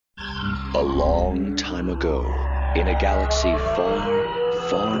A long time ago, in a galaxy far,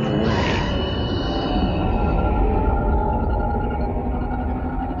 far away.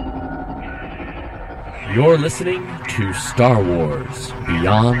 You're listening to Star Wars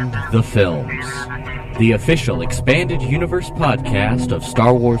Beyond the Films, the official expanded universe podcast of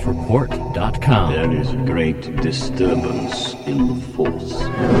StarWarsReport.com. There is great disturbance in the Force.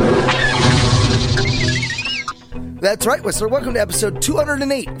 That's right, Whistler. Welcome to episode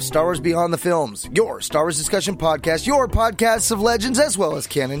 208 of Star Wars Beyond the Films, your Star Wars discussion podcast, your podcasts of legends as well as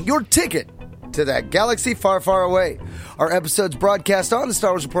canon, your ticket to that galaxy far, far away. Our episodes broadcast on the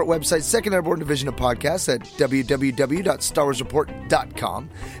Star Wars Report website, second airborne division of podcasts at www.starwarsreport.com.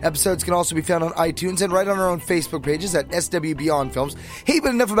 Episodes can also be found on iTunes and right on our own Facebook pages at SW Beyond Films. Hey, but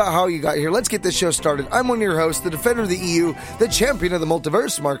enough about how you got here. Let's get this show started. I'm one of your hosts, the defender of the EU, the champion of the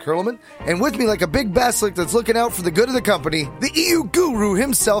multiverse, Mark Hurlman, and with me like a big basilisk that's looking out for the good of the company, the EU guru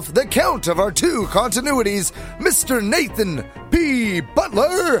himself, the count of our two continuities, Mr. Nathan P.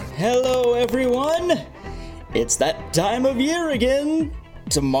 Butler. Hello, everyone. It's that time of year again.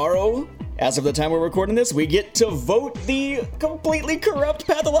 Tomorrow, as of the time we're recording this, we get to vote the completely corrupt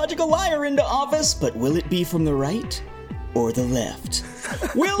pathological liar into office. But will it be from the right or the left?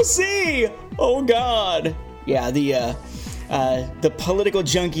 We'll see. Oh, God. Yeah, the political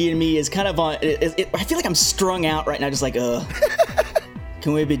junkie in me is kind of on... I feel like I'm strung out right now, just like,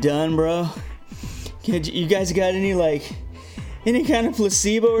 can we be done, bro? You guys got any kind of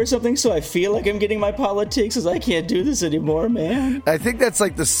placebo or something, so I feel like I'm getting my politics, as I can't do this anymore, man. I think that's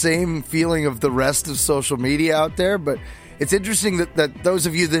like the same feeling of the rest of social media out there, but it's interesting that those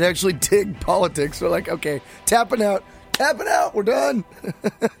of you that actually dig politics are like, okay, tapping out, we're done.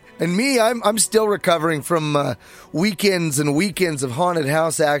 And me, I'm still recovering from weekends and weekends of haunted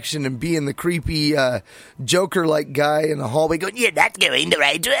house action and being the creepy Joker-like guy in the hallway going, "You're not going the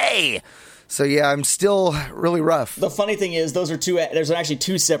right way." So yeah, I'm still really rough. The funny thing is, there's actually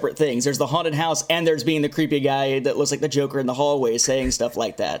two separate things. There's the haunted house, and there's being the creepy guy that looks like the Joker in the hallway saying stuff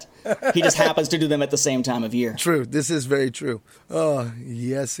like that. He just happens to do them at the same time of year. True. This is very true. Oh,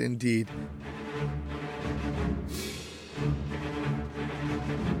 yes, indeed.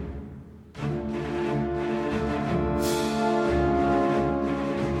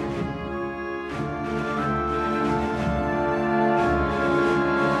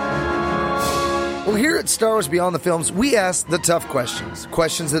 Well, here at Star Wars Beyond the Films, we ask the tough questions.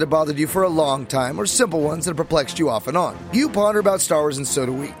 Questions that have bothered you for a long time, or simple ones that have perplexed you off and on. You ponder about Star Wars, and so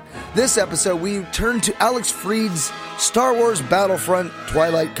do we. This episode, we turn to Alex Freed's Star Wars Battlefront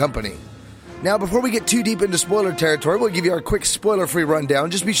Twilight Company. Now, before we get too deep into spoiler territory, we'll give you our quick spoiler-free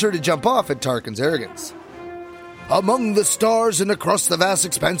rundown. Just be sure to jump off at Tarkin's arrogance. Among the stars and across the vast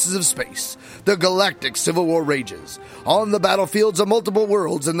expanses of space, the galactic civil war rages. On the battlefields of multiple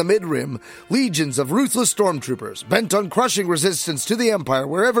worlds in the Mid-Rim, legions of ruthless stormtroopers, bent on crushing resistance to the Empire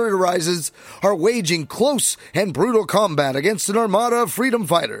wherever it arises, are waging close and brutal combat against an armada of freedom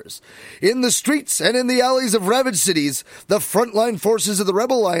fighters. In the streets and in the alleys of ravaged cities, the frontline forces of the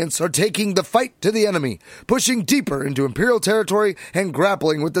Rebel Alliance are taking the fight to the enemy, pushing deeper into Imperial territory and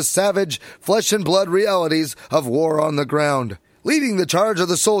grappling with the savage, flesh-and-blood realities of war on the ground. Leading the charge are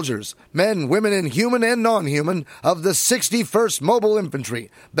the soldiers, men, women, and human and non-human, of the 61st Mobile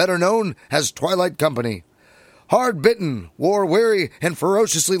Infantry, better known as Twilight Company. Hard-bitten, war-weary, and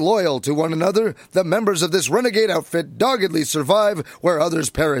ferociously loyal to one another, the members of this renegade outfit doggedly survive where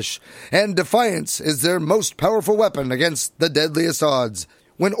others perish, and defiance is their most powerful weapon against the deadliest odds.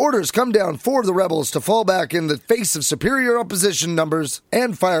 When orders come down for the rebels to fall back in the face of superior opposition numbers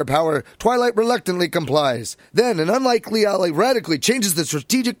and firepower, Twilight reluctantly complies. Then an unlikely ally radically changes the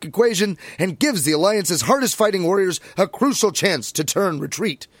strategic equation and gives the Alliance's hardest fighting warriors a crucial chance to turn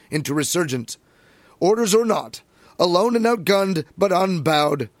retreat into resurgent. Orders or not, alone and outgunned but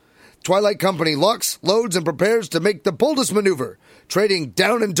unbowed, Twilight Company locks, loads, and prepares to make the boldest maneuver, trading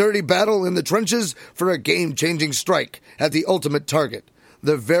down-and-dirty battle in the trenches for a game-changing strike at the ultimate target.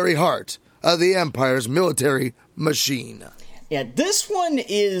 The very heart of the Empire's military machine. Yeah, this one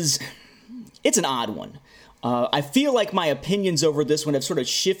it's an odd one. I feel like my opinions over this one have sort of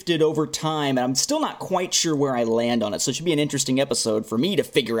shifted over time, and I'm still not quite sure where I land on it, so it should be an interesting episode for me to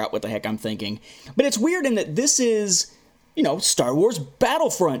figure out what the heck I'm thinking. But it's weird in that this is, Star Wars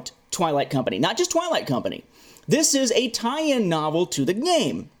Battlefront Twilight Company, not just Twilight Company. This is a tie-in novel to the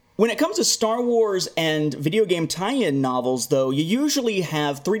game. When it comes to Star Wars and video game tie-in novels, though, you usually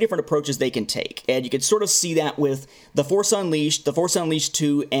have three different approaches they can take, and you can sort of see that with The Force Unleashed, The Force Unleashed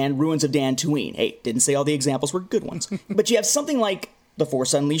 2, and Ruins of Dantooine. Hey, didn't say all the examples were good ones. But you have something like The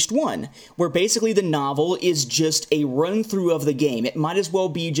Force Unleashed 1, where basically the novel is just a run-through of the game. It might as well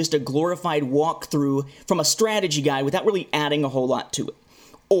be just a glorified walkthrough from a strategy guide without really adding a whole lot to it.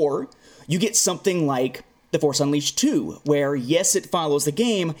 Or you get something like The Force Unleashed 2, where yes, it follows the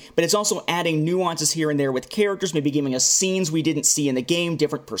game, but it's also adding nuances here and there with characters, maybe giving us scenes we didn't see in the game,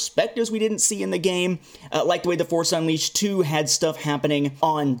 different perspectives we didn't see in the game, like the way The Force Unleashed 2 had stuff happening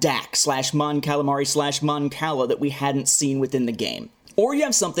on Dax / Mon Calamari / Mon Cala that we hadn't seen within the game. Or you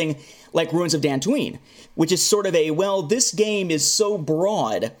have something like Ruins of Dantooine, which is sort of a, well, this game is so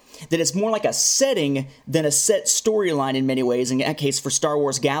broad that it's more like a setting than a set storyline in many ways, in that case for Star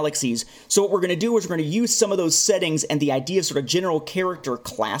Wars Galaxies. So what we're going to do is we're going to use some of those settings and the idea of sort of general character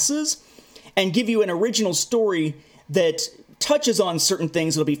classes and give you an original story that touches on certain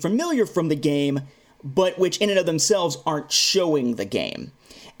things that'll be familiar from the game, but which in and of themselves aren't showing the game.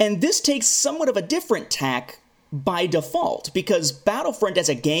 And this takes somewhat of a different tack by default, because Battlefront as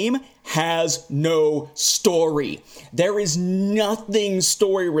a game has no story. There is nothing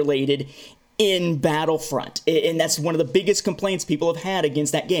story-related in Battlefront, and that's one of the biggest complaints people have had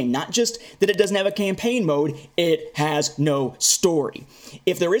against that game. Not just that it doesn't have a campaign mode, it has no story.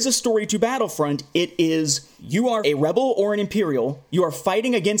 If there is a story to Battlefront, it is you are a rebel or an Imperial, you are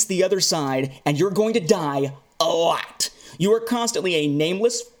fighting against the other side, and you're going to die a lot. You are constantly a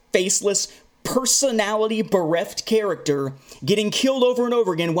nameless, faceless, personality-bereft character getting killed over and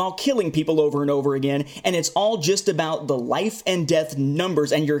over again while killing people over and over again, and it's all just about the life and death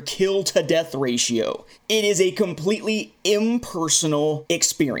numbers and your kill-to-death ratio. It is a completely impersonal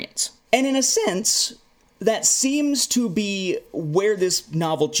experience. And in a sense, that seems to be where this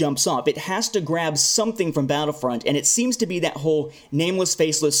novel jumps off. It has to grab something from Battlefront, and it seems to be that whole nameless,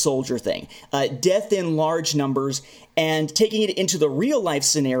 faceless soldier thing. Death in large numbers, and taking it into the real-life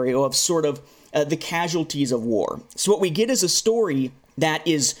scenario of sort of the casualties of war. So what we get is a story that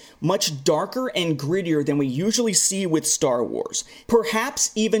is much darker and grittier than we usually see with Star Wars.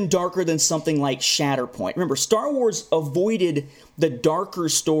 Perhaps even darker than something like Shatterpoint. Remember, Star Wars avoided the darker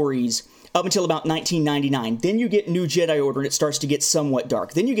stories up until about 1999. Then you get New Jedi Order and it starts to get somewhat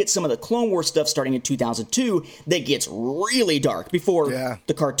dark. Then you get some of the Clone Wars stuff starting in 2002 that gets really dark before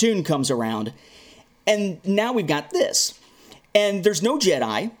the cartoon comes around. And now we've got this. And there's no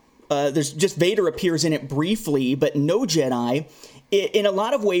Jedi. There's just Vader appears in it briefly, but no Jedi. In a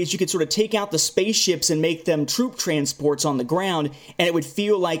lot of ways, you could sort of take out the spaceships and make them troop transports on the ground, and it would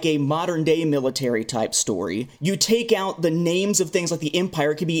feel like a modern-day military-type story. You take out the names of things like the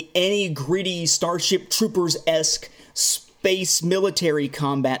Empire. It could be any gritty Starship Troopers-esque space military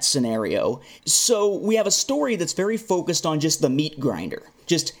combat scenario. So we have a story that's very focused on just the meat grinder.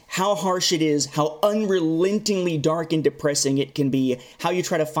 Just how harsh it is, how unrelentingly dark and depressing it can be, how you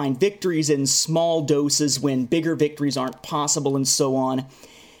try to find victories in small doses when bigger victories aren't possible, and so on.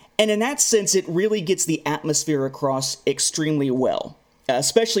 And in that sense, it really gets the atmosphere across extremely well.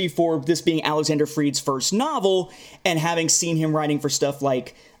 Especially for this being Alexander Freed's first novel, and having seen him writing for stuff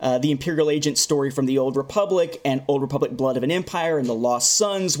like the Imperial Agent story from the Old Republic, and Old Republic Blood of an Empire, and The Lost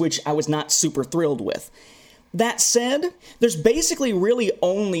Sons, which I was not super thrilled with. That said, there's basically really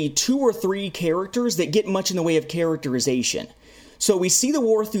only 2 or 3 characters that get much in the way of characterization. So we see the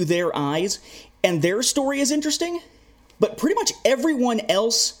war through their eyes, and their story is interesting, but pretty much everyone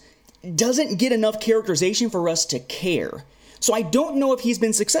else doesn't get enough characterization for us to care. So I don't know if he's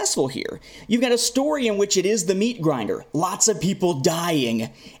been successful here. You've got a story in which it is the meat grinder, lots of people dying,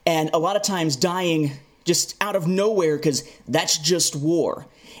 and a lot of times dying just out of nowhere because that's just war.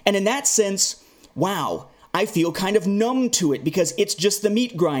 And in that sense, wow, I feel kind of numb to it because it's just the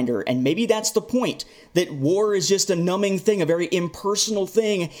meat grinder, and maybe that's the point, that war is just a numbing thing, a very impersonal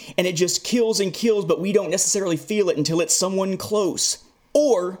thing, and it just kills and kills, but we don't necessarily feel it until it's someone close.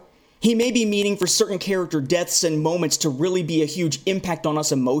 Or he may be meaning for certain character deaths and moments to really be a huge impact on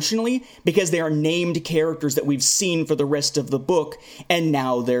us emotionally because they are named characters that we've seen for the rest of the book, and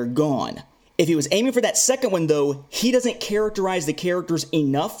now they're gone. If he was aiming for that second one, though, he doesn't characterize the characters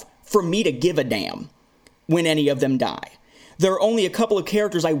enough for me to give a damn when any of them die. There are only a couple of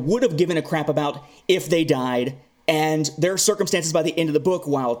characters I would have given a crap about if they died, and their circumstances by the end of the book,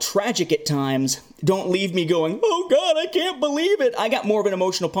 while tragic at times, don't leave me going, oh god, I can't believe it. I got more of an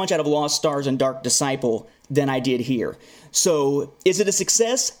emotional punch out of Lost Stars and Dark Disciple than I did here. So, is it a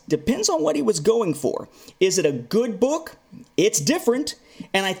success? Depends on what he was going for. Is it a good book? It's different,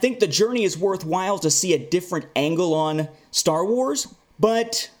 and I think the journey is worthwhile to see a different angle on Star Wars,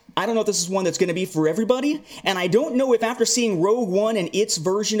 but I don't know if this is one that's going to be for everybody, and I don't know if after seeing Rogue One and its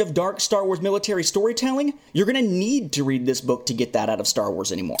version of dark Star Wars military storytelling, you're going to need to read this book to get that out of Star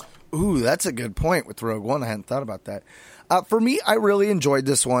Wars anymore. Ooh, that's a good point with Rogue One. I hadn't thought about that. For me, I really enjoyed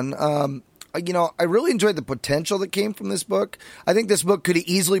this one. I really enjoyed the potential that came from this book. I think this book could have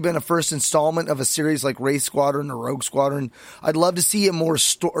easily been a first installment of a series like Wraith Squadron or Rogue Squadron. I'd love to see a more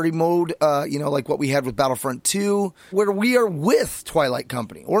story mode, like what we had with Battlefront 2, where we are with Twilight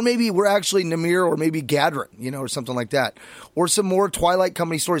Company. Or maybe we're actually Namir or maybe Gadrin, or something like that. Or some more Twilight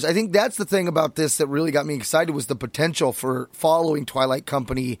Company stories. I think that's the thing about this that really got me excited was the potential for following Twilight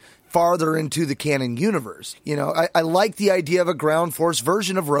Company farther into the canon universe. I like the idea of a ground force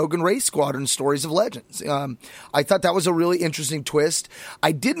version of Rogue and Wraith Squadron Stories of Legends. I thought that was a really interesting twist.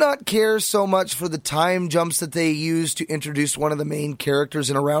 I did not care so much for the time jumps that they used to introduce one of the main characters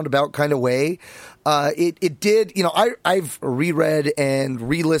in a roundabout kind of way. It did, I've reread and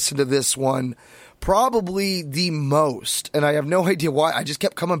re-listened to this one probably the most, and I have no idea why. I just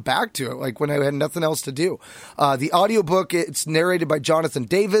kept coming back to it, like when I had nothing else to do. The audiobook, it's narrated by Jonathan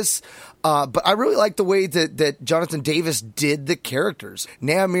Davis, but I really like the way that Jonathan Davis did the characters.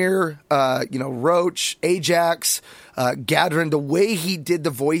 Namir, Roach, Ajax, Gadrin, the way he did the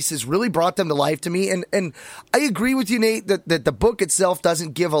voices really brought them to life to me. And I agree with you, Nate, that the book itself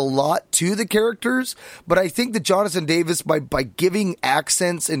doesn't give a lot to the characters, but I think that Jonathan Davis, by giving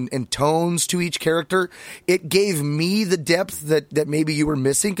accents and tones to each character, it gave me the depth that maybe you were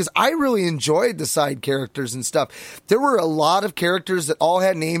missing, because I really enjoyed the side characters and stuff. There were a lot of characters that all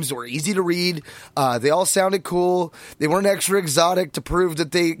had names that were easy to read. They all sounded cool. They weren't extra exotic to prove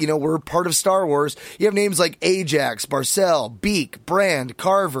that they, were part of Star Wars. You have names like Ajax, Barcel, Beak, Brand,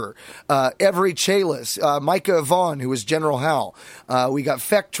 Carver, Every Chalice, Micah Vaughn, who was General Hal. We got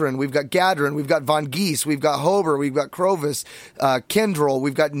Fectrin, we've got Gadrin, we've got Von Geese, we've got Hober, we've got Crovis, Kendrel,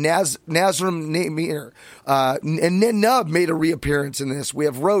 we've got Nazram Namir, and Nub made a reappearance in this. We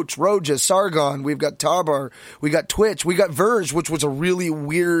have Roach, Roja, Sargon, we've got Tarbar, we got Twitch, we got Verge, which was a really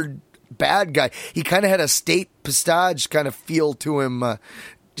weird bad guy. He kind of had a State Pistage kind of feel to him.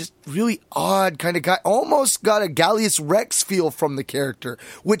 Just really odd kind of guy. Almost got a Gallius Rex feel from the character,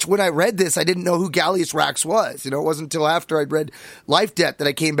 which when I read this, I didn't know who Gallius Rex was. It wasn't until after I'd read Life Debt that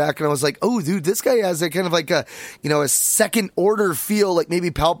I came back and I was like, oh, dude, this guy has a kind of like a second order feel, like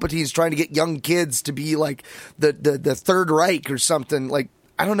maybe Palpatine's trying to get young kids to be like the Third Reich or something. Like,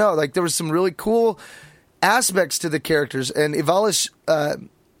 I don't know. Like, there was some really cool aspects to the characters. And Ivalish,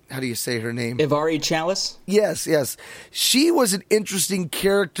 how do you say her name? Ivari Chalice? Yes. She was an interesting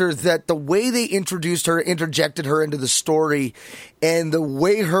character that the way they introduced her, interjected her into the story, and the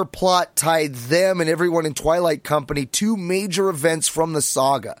way her plot tied them and everyone in Twilight Company to major events from the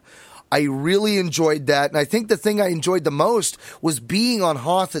saga. I really enjoyed that, and I think the thing I enjoyed the most was being on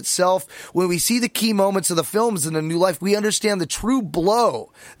Hoth itself. When we see the key moments of the films in A New Life, we understand the true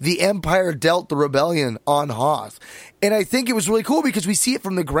blow the Empire dealt the rebellion on Hoth. And I think it was really cool because we see it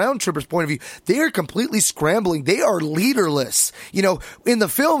from the ground troopers' point of view. They are completely scrambling. They are leaderless. In the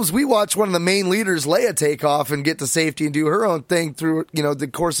films, we watch one of the main leaders, Leia, take off and get to safety and do her own thing through, the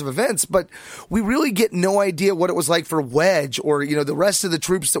course of events. But we really get no idea what it was like for Wedge or, the rest of the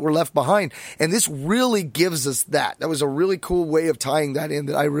troops that were left behind. And this really gives us that. That was a really cool way of tying that in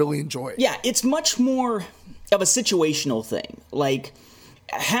that I really enjoyed. Yeah, it's much more of a situational thing. Like,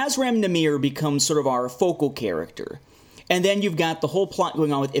 Hazram Namir becomes sort of our focal character. And then you've got the whole plot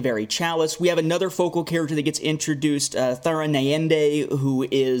going on with Ivari Chalice. We have another focal character that gets introduced, Thara Nyende, who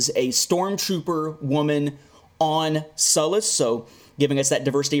is a stormtrooper woman on Sullust, so giving us that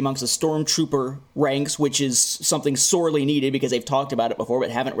diversity amongst the stormtrooper ranks, which is something sorely needed because they've talked about it before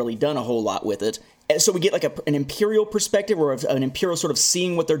but haven't really done a whole lot with it. And so we get like an Imperial perspective, or an Imperial sort of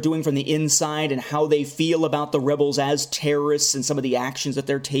seeing what they're doing from the inside and how they feel about the rebels as terrorists and some of the actions that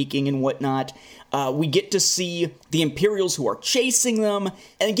they're taking and whatnot. We get to see the Imperials who are chasing them,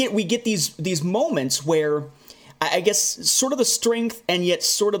 and again, we get these moments where I guess sort of the strength and yet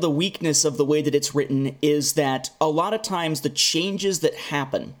sort of the weakness of the way that it's written is that a lot of times the changes that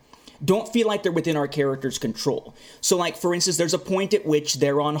happen don't feel like they're within our character's control. So, like, for instance, there's a point at which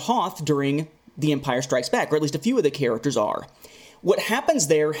they're on Hoth during The Empire Strikes Back, or at least a few of the characters are. What happens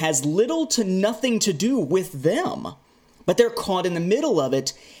there has little to nothing to do with them, but they're caught in the middle of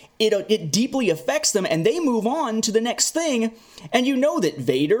it. It deeply affects them, and they move on to the next thing. And you know that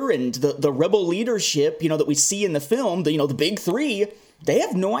Vader and the rebel leadership, that we see in the film, the big three, they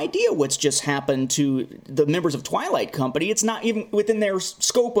have no idea what's just happened to the members of Twilight Company. It's not even within their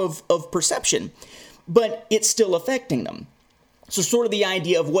scope of perception, but it's still affecting them. So sort of the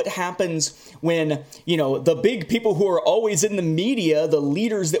idea of what happens when, the big people who are always in the media, the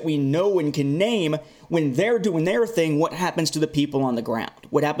leaders that we know and can name, when they're doing their thing, what happens to the people on the ground?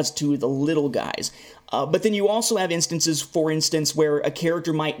 What happens to the little guys? But then you also have instances, for instance, where a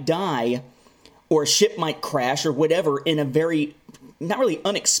character might die or a ship might crash or whatever in a very, not really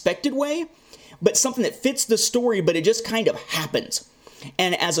unexpected way, but something that fits the story, but it just kind of happens.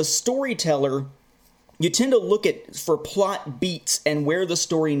 And as a storyteller, you tend to look for plot beats and where the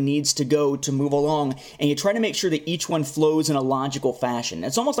story needs to go to move along, and you try to make sure that each one flows in a logical fashion.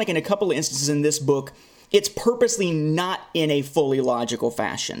 It's almost like in a couple of instances in this book, it's purposely not in a fully logical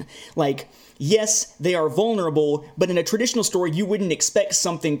fashion. Like, yes, they are vulnerable, but in a traditional story, you wouldn't expect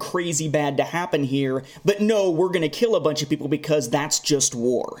something crazy bad to happen here, but no, we're going to kill a bunch of people because that's just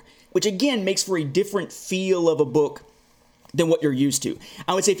war. Which again makes for a different feel of a book than what you're used to.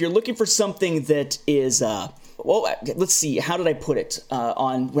 I would say if you're looking for something that is, let's see, how did I put it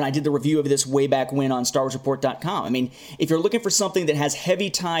on when I did the review of this way back when on StarWarsReport.com? I mean, if you're looking for something that has heavy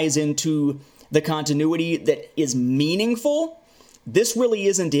ties into the continuity that is meaningful, this really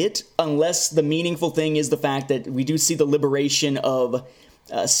isn't it, unless the meaningful thing is the fact that we do see the liberation of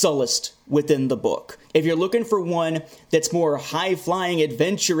Sullust within the book. If you're looking for one that's more high-flying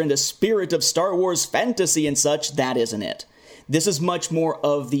adventure in the spirit of Star Wars fantasy and such, that isn't it. This is much more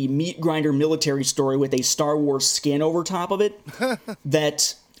of the meat grinder military story with a Star Wars skin over top of it.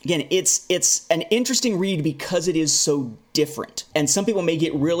 That, again, it's an interesting read because it is so different. And some people may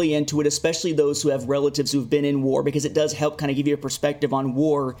get really into it, especially those who have relatives who've been in war, because it does help kind of give you a perspective on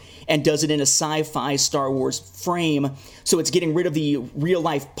war and does it in a sci-fi Star Wars frame. So it's getting rid of the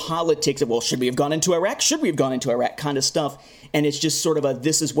real-life politics of, well, should we have gone into Iraq? Should we have gone into Iraq kind of stuff. And it's just sort of a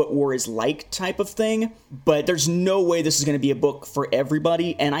this is what war is like type of thing. But there's no way this is going to be a book for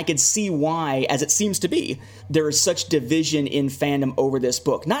everybody. And I could see why, as it seems to be, there is such division in fandom over this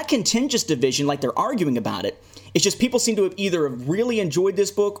book. Not contentious division like they're arguing about it. It's just people seem to have either really enjoyed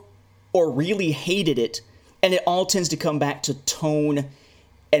this book or really hated it. And it all tends to come back to tone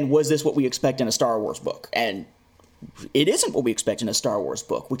and was this what we expect in a Star Wars book? And it isn't what we expect in a Star Wars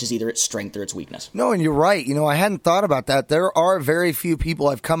book, which is either its strength or its weakness. No, and you're right. You know, I hadn't thought about that. There are very few people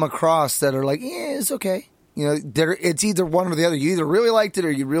I've come across that are like, yeah, it's okay. You know, it's either one or the other. You either really liked it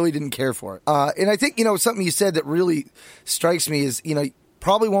or you really didn't care for it. And I think, you know, something you said that really strikes me is, you know,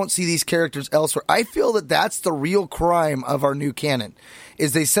 probably won't see these characters elsewhere. I feel that that's the real crime of our new canon,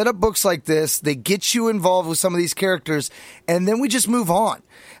 is they set up books like this, they get you involved with some of these characters, and then we just move on.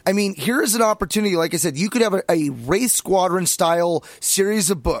 I mean, here's an opportunity, like I said, you could have a Wraith Squadron style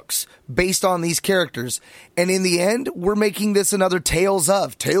series of books based on these characters, and in the end, we're making this another Tales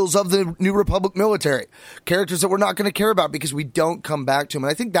of the New Republic military. Characters that we're not going to care about because we don't come back to them.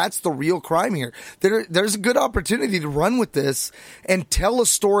 And I think that's the real crime here. There's a good opportunity to run with this and tell a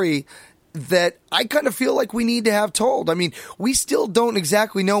story that I kind of feel like we need to have told. I mean, we still don't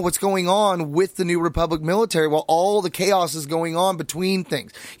exactly know what's going on with the New Republic military while all the chaos is going on between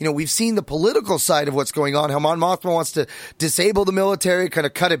things. You know, we've seen the political side of what's going on. How Mon Mothma wants to disable the military, kind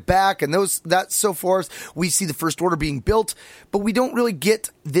of cut it back, and that's so forth. We see the First Order being built, but we don't really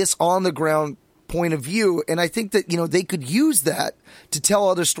get this on the ground point of view. And I think that, you know, they could use that to tell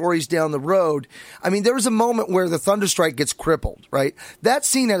other stories down the road. I mean, there was a moment where the Thunderstrike gets crippled, right? That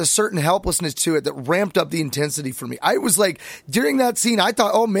scene had a certain helplessness to it that ramped up the intensity for me. I was like, during that scene, I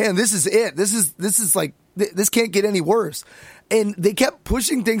thought, oh man, this is it. This is like, this can't get any worse. And they kept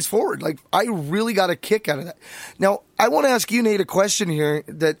pushing things forward. Like, I really got a kick out of that. Now, I want to ask you, Nate, a question here,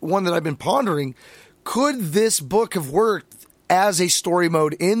 one that I've been pondering. Could this book have worked as a story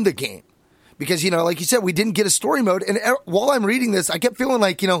mode in the game? Because, you know, like you said, we didn't get a story mode. And while I'm reading this, I kept feeling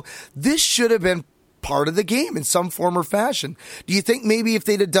like, you know, this should have been part of the game in some form or fashion. Do you think maybe if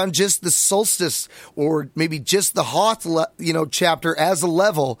they'd have done just the Solstice or maybe just the Hoth, chapter as a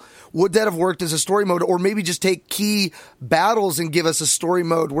level, would that have worked as a story mode? Or maybe just take key battles and give us a story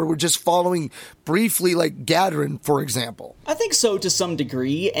mode where we're just following briefly, like Gadrin, for example? I think so to some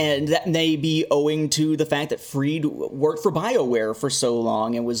degree, and that may be owing to the fact that Freed worked for BioWare for so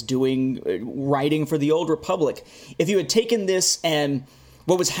long and was doing writing for the Old Republic. If you had taken this and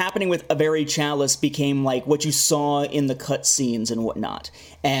what was happening with Averi Chalice became like what you saw in the cutscenes and whatnot.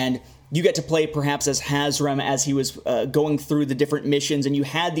 And you get to play perhaps as Hazram as he was going through the different missions, and you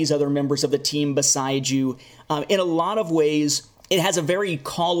had these other members of the team beside you. In a lot of ways, it has a very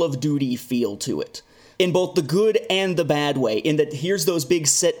Call of Duty feel to it, in both the good and the bad way, in that here's those big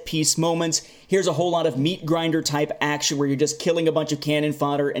set-piece moments, here's a whole lot of meat grinder type action where you're just killing a bunch of cannon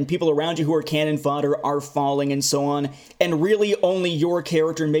fodder, and people around you who are cannon fodder are falling and so on, and really only your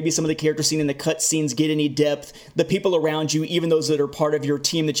character and maybe some of the characters seen in the cutscenes get any depth. The people around you, even those that are part of your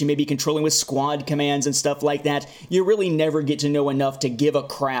team that you may be controlling with squad commands and stuff like that, you really never get to know enough to give a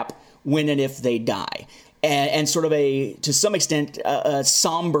crap when and if they die. And sort of to some extent, a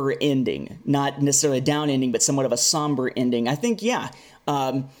somber ending, not necessarily a down ending, but somewhat of a somber ending. I think, yeah,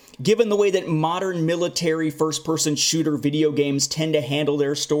 Given the way that modern military first-person shooter video games tend to handle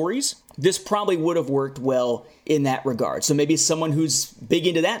their stories, this probably would have worked well in that regard. So maybe someone who's big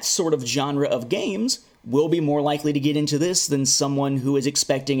into that sort of genre of games will be more likely to get into this than someone who is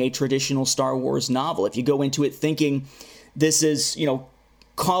expecting a traditional Star Wars novel. If you go into it thinking this is,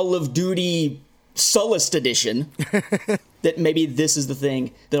 Call of Duty Sullust edition, that maybe this is the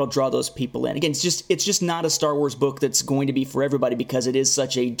thing that'll draw those people in. Again, it's just not a Star Wars book that's going to be for everybody because it is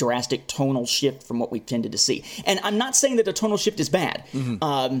such a drastic tonal shift from what we've tended to see. And I'm not saying that the tonal shift is bad.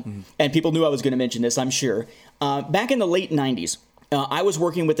 And people knew I was going to mention this, I'm sure. Back in the late 90s, I was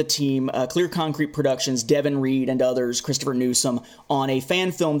working with a team, Clear Concrete Productions, Devin Reed and others, Christopher Newsom, on a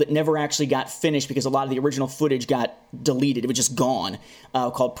fan film that never actually got finished because a lot of the original footage got deleted. It was just gone,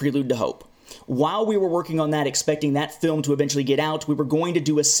 called Prelude to Hope. While we were working on that, expecting that film to eventually get out, we were going to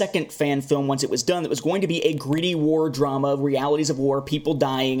do a second fan film once it was done that was going to be a gritty war drama, realities of war, people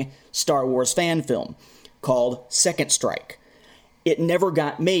dying, Star Wars fan film called Second Strike. It never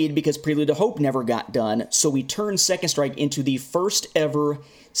got made because Prelude to Hope never got done, so we turned Second Strike into the first ever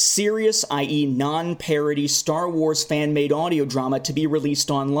serious, i.e. non-parody Star Wars fan-made audio drama to be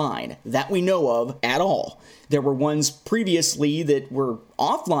released online, that we know of at all. There were ones previously that were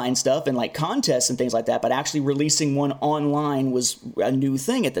offline stuff and like contests and things like that, but actually releasing one online was a new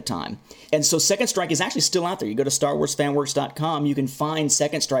thing at the time. And so Second Strike is actually still out there. You go to StarWarsFanWorks.com, you can find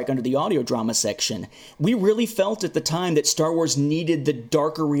Second Strike under the audio drama section. We really felt at the time that Star Wars needed the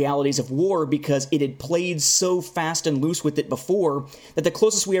darker realities of war because it had played so fast and loose with it before that the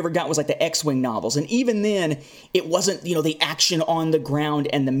closest we ever got was like the X-Wing novels. And even then, it wasn't, the action on the ground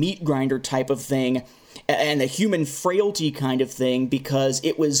and the meat grinder type of thing and the human frailty kind of thing, because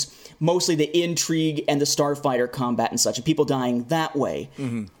it was mostly the intrigue and the starfighter combat and such, and people dying that way.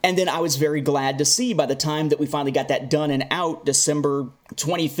 Mm-hmm. And then I was very glad to see by the time that we finally got that done and out, December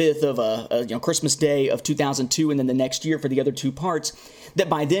 25th of Christmas Day of 2002, and then the next year for the other two parts, that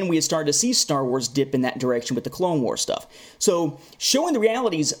by then we had started to see Star Wars dip in that direction with the Clone Wars stuff. So showing the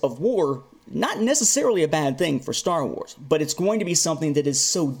realities of war, not necessarily a bad thing for Star Wars, but it's going to be something that is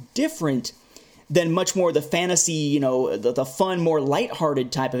so different than much more the fantasy, the fun, more lighthearted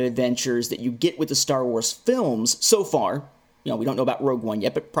type of adventures that you get with the Star Wars films so far. We don't know about Rogue One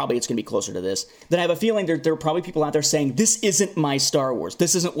yet, but probably it's going to be closer to this. Then I have a feeling there are probably people out there saying, this isn't my Star Wars.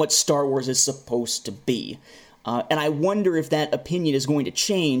 This isn't what Star Wars is supposed to be. And I wonder if that opinion is going to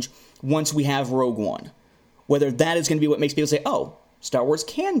change once we have Rogue One. Whether that is going to be what makes people say, oh, Star Wars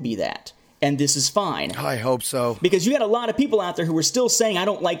can be that. And this is fine. I hope so. Because you had a lot of people out there who were still saying, I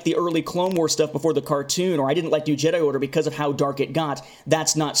don't like the early Clone Wars stuff before the cartoon, or I didn't like New Jedi Order because of how dark it got.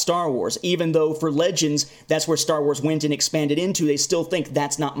 That's not Star Wars. Even though for Legends, that's where Star Wars went and expanded into, they still think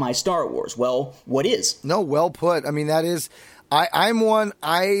that's not my Star Wars. Well, what is? No, well put. I mean, that is... I'm one,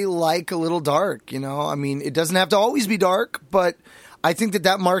 I like a little dark, I mean, it doesn't have to always be dark, but I think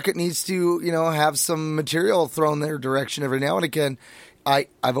that market needs to, have some material thrown their direction every now and again.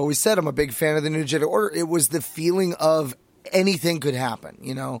 I've always said I'm a big fan of the New Jedi Order. It was the feeling of anything could happen,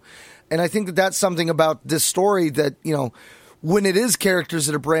 And I think that that's something about this story that, when it is characters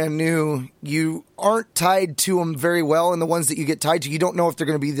that are brand new, you aren't tied to them very well. And the ones that you get tied to, you don't know if they're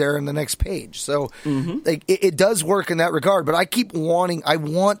going to be there in the next page. So it does work in that regard. But I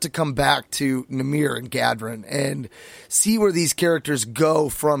want to come back to Namir and Gadron and see where these characters go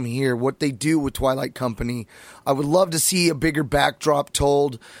from here, what they do with Twilight Company. I would love to see a bigger backdrop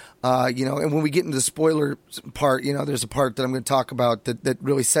told. And when we get into the spoiler part, there's a part that I'm going to talk about that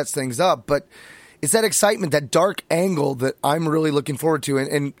really sets things up. But it's that excitement, that dark angle that I'm really looking forward to.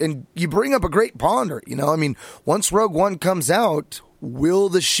 And you bring up a great ponder, I mean, once Rogue One comes out, will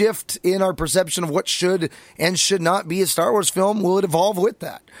the shift in our perception of what should and should not be a Star Wars film, will it evolve with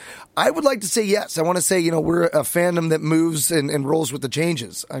that? I would like to say yes. I want to say, we're a fandom that moves and rolls with the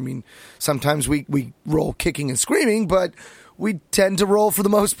changes. I mean, sometimes we roll kicking and screaming, but we tend to roll for the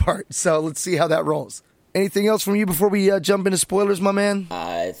most part. So let's see how that rolls. Anything else from you before we jump into spoilers, my man?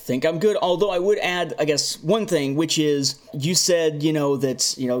 I think I'm good. Although I would add, I guess, one thing, which is you said,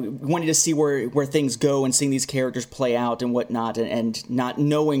 that, wanting to see where things go and seeing these characters play out and whatnot and not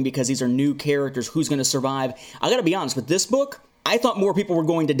knowing because these are new characters who's going to survive. I got to be honest, with this book, I thought more people were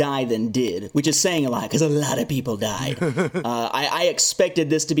going to die than did, which is saying a lot, because a lot of people died. I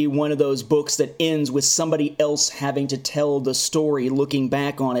expected this to be one of those books that ends with somebody else having to tell the story looking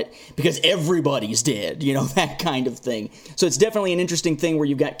back on it, because everybody's dead, that kind of thing. So it's definitely an interesting thing where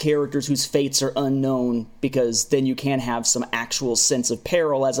you've got characters whose fates are unknown, because then you can have some actual sense of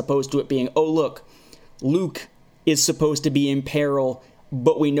peril, as opposed to it being, oh, look, Luke is supposed to be in peril,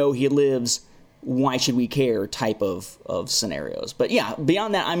 but we know he lives, why should we care type of scenarios. But yeah,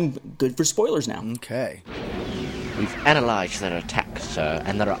 beyond that, I'm good for spoilers now. Okay. We've analyzed their attack, sir,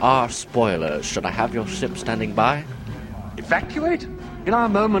 and there are spoilers. Should I have your ship standing by? Evacuate? In our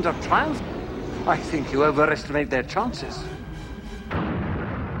moment of triumph? I think you overestimate their chances.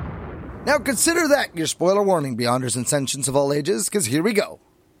 Now consider that your spoiler warning, Beyonders and Sentients of all ages, because here we go.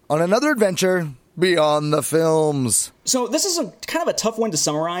 On another adventure beyond the films. So this is kind of a tough one to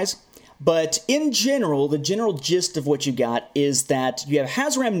summarize, but in general, the general gist of what you got is that you have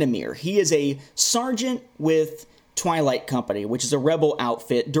Hazram Namir. He is a sergeant with Twilight Company, which is a rebel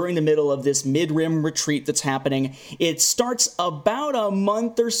outfit during the middle of this mid-rim retreat that's happening. It starts about a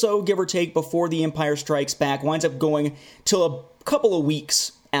month or so, give or take, before the Empire Strikes Back, winds up going till a couple of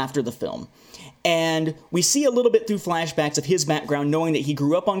weeks after the film. And we see a little bit through flashbacks of his background, knowing that he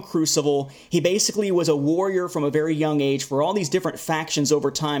grew up on Crucible. He basically was a warrior from a very young age for all these different factions over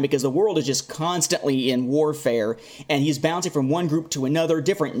time, because the world is just constantly in warfare, and he's bouncing from one group to another,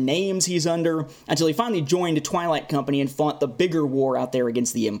 different names he's under, until he finally joined the Twilight Company and fought the bigger war out there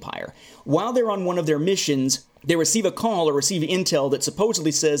against the Empire. While they're on one of their missions, they receive a call or receive intel that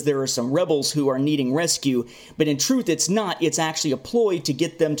supposedly says there are some rebels who are needing rescue, but in truth it's not. It's actually a ploy to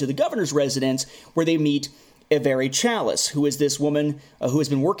get them to the governor's residence, where they meet Everi Chalice, who is this woman who has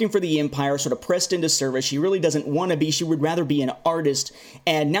been working for the Empire, sort of pressed into service. She really doesn't want to be. She would rather be an artist,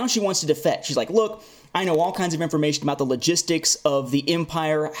 and now she wants to defect. She's like, look, I know all kinds of information about the logistics of the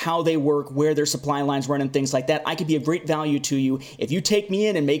Empire, how they work, where their supply lines run, and things like that. I could be of great value to you. If you take me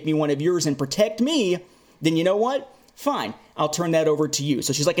in and make me one of yours and protect me, then you know what? Fine, I'll turn that over to you.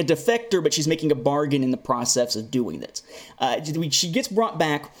 So she's like a defector, but she's making a bargain in the process of doing this. She gets brought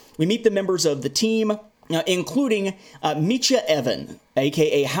back. We meet the members of the team, including Micha Evan,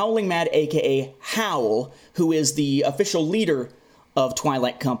 a.k.a. Howling Mad, a.k.a. Howl, who is the official leader of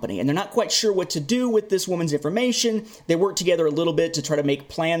Twilight Company. And they're not quite sure what to do with this woman's information. They work together a little bit to try to make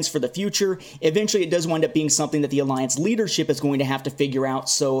plans for the future. Eventually, it does wind up being something that the Alliance leadership is going to have to figure out.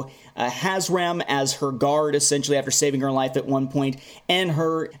 So Hazram, as her guard, essentially, after saving her life at one point, and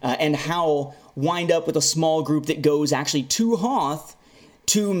her and Howl wind up with a small group that goes actually to Hoth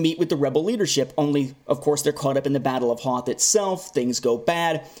to meet with the rebel leadership, only, of course, they're caught up in the Battle of Hoth itself, things go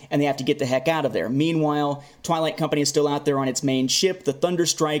bad, and they have to get the heck out of there. Meanwhile, Twilight Company is still out there on its main ship, the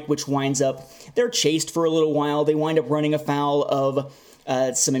Thunderstrike, which winds up, they're chased for a little while, they wind up running afoul of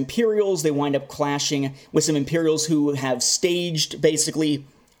some Imperials, they wind up clashing with some Imperials who have staged, basically,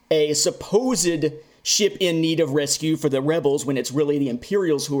 a supposed ship in need of rescue for the rebels, when it's really the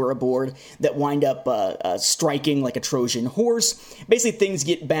Imperials who are aboard that wind up striking like a Trojan horse. Basically, things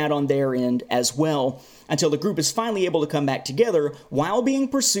get bad on their end as well, until the group is finally able to come back together while being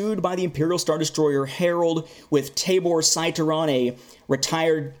pursued by the Imperial Star Destroyer Herald, with Tabor Cyteron, a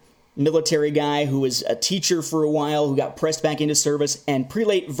retired military guy who was a teacher for a while, who got pressed back into service, and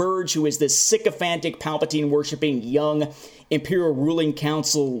Prelate Verge, who is this sycophantic, Palpatine-worshipping young Imperial Ruling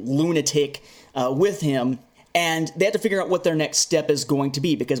Council lunatic with him, and they have to figure out what their next step is going to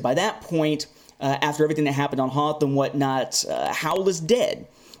be, because by that point, after everything that happened on Hoth and whatnot, Howl is dead,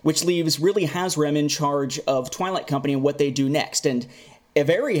 which leaves really Hazram in charge of Twilight Company and what they do next. And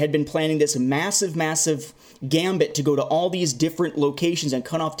Everi had been planning this massive gambit to go to all these different locations and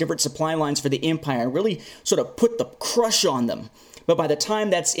cut off different supply lines for the Empire and really sort of put the crush on them. But by the time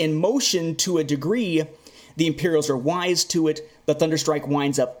that's in motion to a degree, the Imperials are wise to it. The Thunderstrike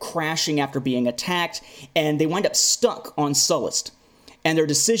winds up crashing after being attacked, and they wind up stuck on Sullust. And their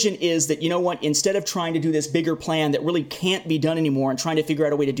decision is that, you know what, instead of trying to do this bigger plan that really can't be done anymore and trying to figure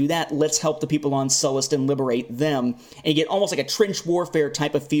out a way to do that, let's help the people on Sullust and liberate them. And you get almost like a trench warfare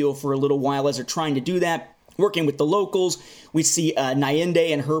type of feel for a little while as they're trying to do that. Working with the locals, we see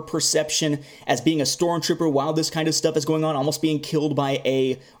Nyende and her perception as being a stormtrooper while this kind of stuff is going on, almost being killed by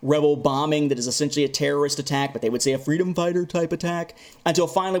a rebel bombing that is essentially a terrorist attack, but they would say a freedom fighter type attack, until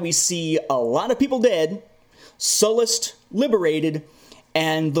finally we see a lot of people dead, Sullust liberated,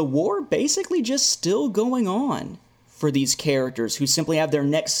 and the war basically just still going on for these characters who simply have their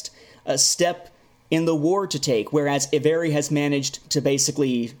next step in the war to take, whereas Everi has managed to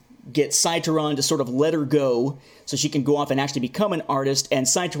basically get Cyteron to sort of let her go so she can go off and actually become an artist, and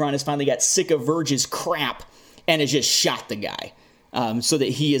Cyteron has finally got sick of Verge's crap and has just shot the guy so that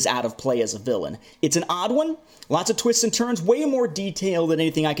he is out of play as a villain. It's an odd one, lots of twists and turns, way more detail than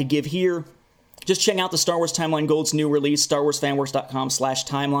anything I could give here. Just check out the Star Wars Timeline Gold's new release,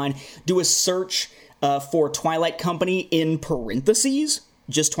 StarWarsFanWorks.com/timeline. Do a search for Twilight Company in parentheses,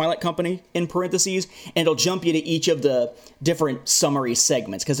 just Twilight Company in parentheses, and it'll jump you to each of the different summary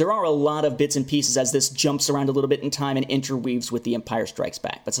segments, because there are a lot of bits and pieces as this jumps around a little bit in time and interweaves with The Empire Strikes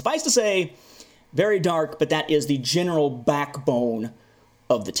Back. But suffice to say, very dark, but that is the general backbone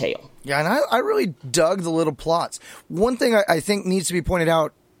of the tale. Yeah, and I really dug the little plots. One thing I think needs to be pointed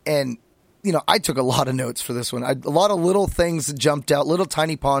out, and I took a lot of notes for this one. A lot of little things that jumped out, little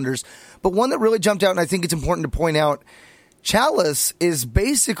tiny ponders. But one that really jumped out, and I think it's important to point out, Chalice is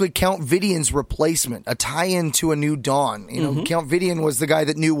basically Count Vidion's replacement, a tie-in to A New Dawn. Count Vidion was the guy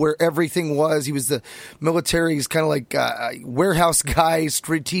that knew where everything was. He was the military's kind of like warehouse guy,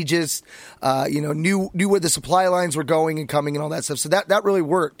 strategist, knew where the supply lines were going and coming and all that stuff. So that really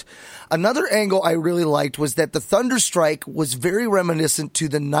worked. Another angle I really liked was that the Thunderstrike was very reminiscent to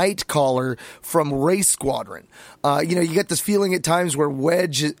the Nightcaller from Race Squadron. You get this feeling at times where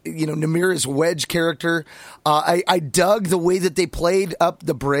Wedge, Namir's Wedge character. I dug the way that they played up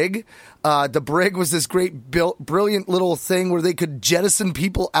the brig. The brig was this great, brilliant little thing where they could jettison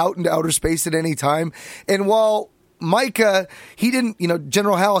people out into outer space at any time. And while Micah, he didn't,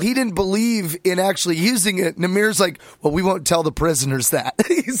 General Hal, he didn't believe in actually using it. Namir's like, well, we won't tell the prisoners that.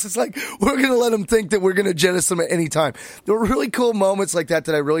 He's just like, we're going to let them think that we're going to jettison them at any time. There were really cool moments like that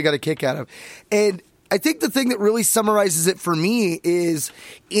I really got a kick out of. And I think the thing that really summarizes it for me is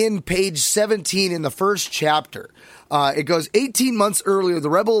in page 17 in the first chapter. It goes, 18 months earlier, the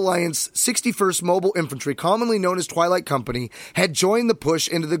Rebel Alliance 61st Mobile Infantry, commonly known as Twilight Company, had joined the push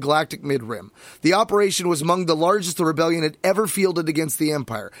into the Galactic Mid-Rim. The operation was among the largest the Rebellion had ever fielded against the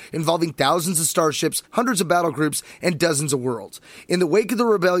Empire, involving thousands of starships, hundreds of battle groups, and dozens of worlds. In the wake of the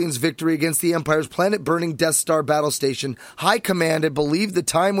Rebellion's victory against the Empire's planet-burning Death Star battle station, High Command had believed the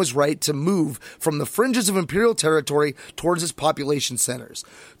time was right to move from the fringes of Imperial territory towards its population centers.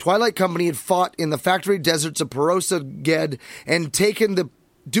 Twilight Company had fought in the factory deserts of Perosa Ged and taken the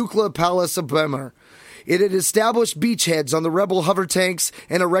Dukla Palace of Bremer. It had established beachheads on the rebel hover tanks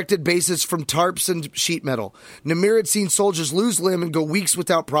and erected bases from tarps and sheet metal. Namir had seen soldiers lose limb and go weeks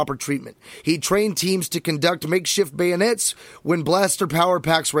without proper treatment. He'd trained teams to conduct makeshift bayonets when blaster power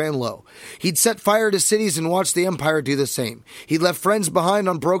packs ran low. He'd set fire to cities and watched the Empire do the same. He'd left friends behind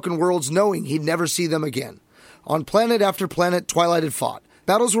on broken worlds knowing he'd never see them again. On planet after planet, Twilight had fought.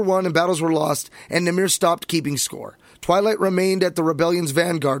 Battles were won and battles were lost, and Namir stopped keeping score. Twilight remained at the Rebellion's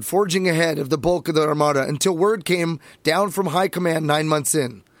vanguard, forging ahead of the bulk of the Armada until word came down from High Command 9 months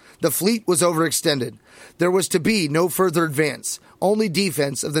in. The fleet was overextended. There was to be no further advance, only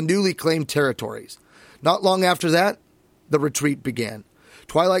defense of the newly claimed territories. Not long after that, the retreat began.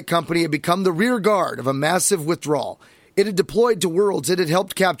 Twilight Company had become the rear guard of a massive withdrawal. It had deployed to worlds it had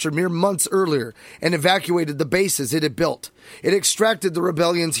helped capture mere months earlier and evacuated the bases it had built. It extracted the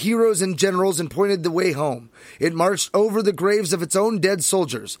rebellion's heroes and generals and pointed the way home. It marched over the graves of its own dead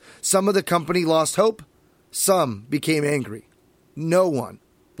soldiers. Some of the company lost hope. Some became angry. No one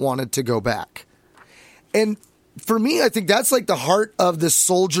wanted to go back. And for me, I think that's like the heart of the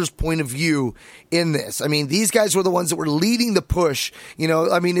soldier's point of view in this. I mean, these guys were the ones that were leading the push.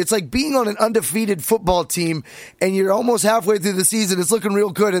 It's like being on an undefeated football team and you're almost halfway through the season. It's looking real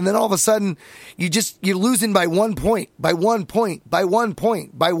good. And then all of a sudden you're losing by 1 point, by 1 point, by 1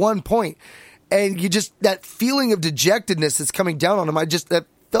 point, by 1 point. And that feeling of dejectedness that's coming down on them. That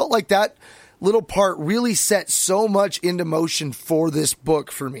felt like that little part really set so much into motion for this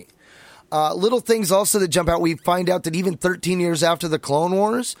book for me. Little things also that jump out. We find out that even 13 years after the Clone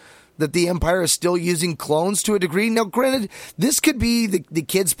Wars, that the Empire is still using clones to a degree. Now, granted, this could be the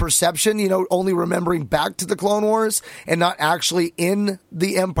kid's perception, only remembering back to the Clone Wars and not actually in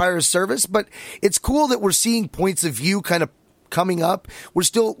the Empire's service. But it's cool that we're seeing points of view kind of coming up. We're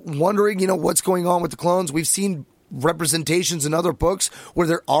still wondering, what's going on with the clones. We've seen representations in other books where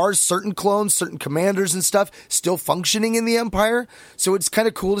there are certain clones, certain commanders and stuff still functioning in the Empire. So it's kind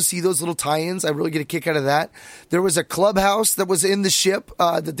of cool to see those little tie-ins. I really get a kick out of that. There was a clubhouse that was in the ship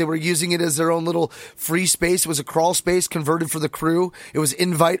that they were using it as their own little free space. It was a crawl space converted for the crew. It was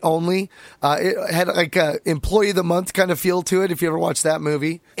invite only. It had like a employee of the month kind of feel to it if you ever watched that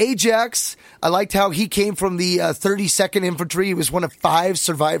movie. Ajax, I liked how he came from the 32nd Infantry. He was one of 5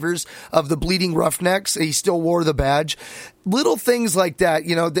 survivors of the Bleeding Roughnecks. He still wore the badge. Little things like that,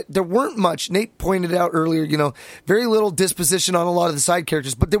 there weren't much. Nate pointed out earlier, very little disposition on a lot of the side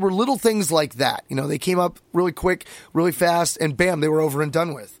characters, but there were little things like that. They came up really quick, really fast, and bam, they were over and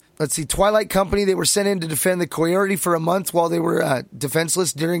done with. Let's see, Twilight Company, they were sent in to defend the Coyote for a month while they were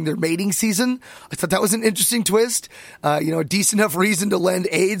defenseless during their mating season. I thought that was an interesting twist. A decent enough reason to lend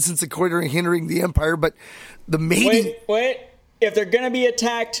aid since the Coyote are hindering the Empire, but the mating... Wait. If they're going to be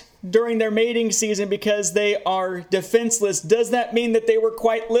attacked during their mating season because they are defenseless, does that mean that they were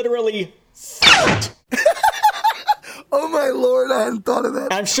quite literally fucked? Oh my Lord, I hadn't thought of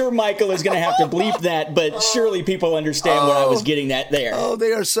that. I'm sure Michael is going to have to bleep that, but surely people understand what I was getting at there. Oh,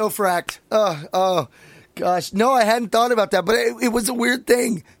 they are so fracked. Oh, gosh. No, I hadn't thought about that, but it was a weird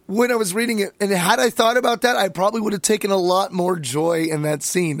thing when I was reading it. And had I thought about that, I probably would have taken a lot more joy in that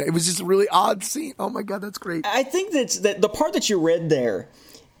scene. It was just a really odd scene. Oh my God, that's great. I think that the part that you read there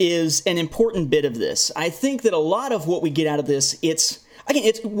is an important bit of this. I think that a lot of what we get out of this, it's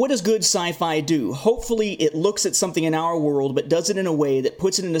what does good sci-fi do? Hopefully it looks at something in our world, but does it in a way that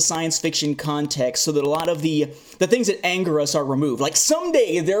puts it in a science fiction context so that a lot of the things that anger us are removed. Like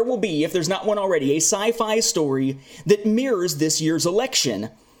someday there will be, if there's not one already, a sci-fi story that mirrors this year's election.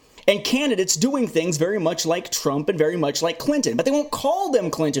 And candidates doing things very much like Trump and very much like Clinton. But they won't call them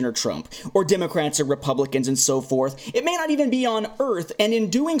Clinton or Trump, or Democrats or Republicans and so forth. It may not even be on Earth, and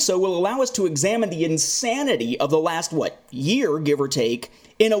in doing so will allow us to examine the insanity of the last, year, give or take,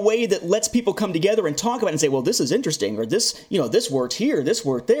 in a way that lets people come together and talk about it and say, well, this is interesting, or this worked here, this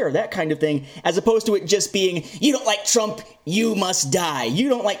worked there, that kind of thing, as opposed to it just being, you don't like Trump, you must die. You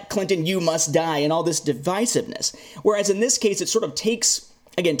don't like Clinton, you must die, and all this divisiveness. Whereas in this case, it sort of takes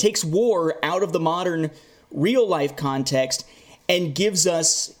war out of the modern real-life context and gives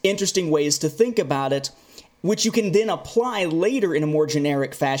us interesting ways to think about it, which you can then apply later in a more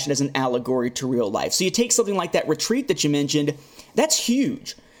generic fashion as an allegory to real life. So you take something like that retreat that you mentioned, that's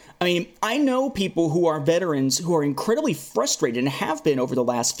huge. I mean, I know people who are veterans who are incredibly frustrated and have been over the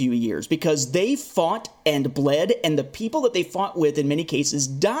last few years because they fought and bled, and the people that they fought with in many cases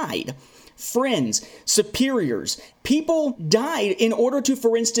died. Friends, superiors, people died in order to,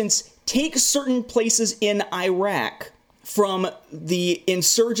 for instance, take certain places in Iraq from the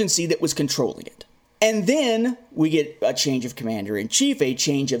insurgency that was controlling it. And then we get a change of commander-in-chief, a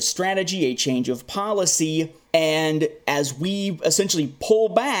change of strategy, a change of policy, and as we essentially pull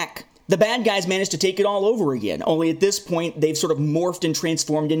back, the bad guys managed to take it all over again, only at this point they've sort of morphed and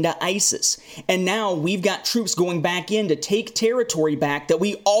transformed into ISIS. And now we've got troops going back in to take territory back that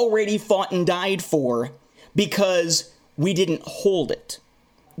we already fought and died for because we didn't hold it.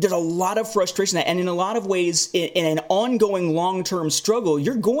 There's a lot of frustration, and in a lot of ways, in an ongoing long-term struggle,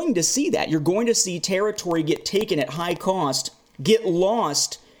 you're going to see that. You're going to see territory get taken at high cost, get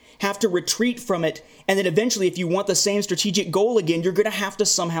lost, have to retreat from it, and then eventually, if you want the same strategic goal again, you're going to have to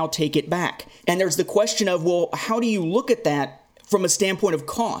somehow take it back. And there's the question of, well, how do you look at that from a standpoint of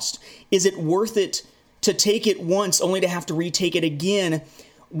cost? Is it worth it to take it once only to have to retake it again?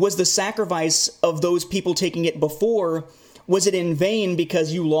 Was the sacrifice of those people taking it before, was it in vain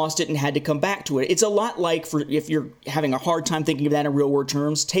because you lost it and had to come back to it? It's a lot like, if you're having a hard time thinking of that in real-world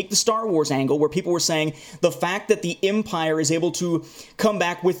terms, take the Star Wars angle where people were saying the fact that the Empire is able to come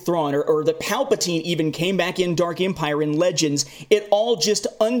back with Thrawn, or that Palpatine even came back in Dark Empire in Legends, it all just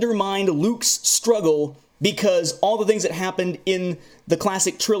undermined Luke's struggle because all the things that happened in the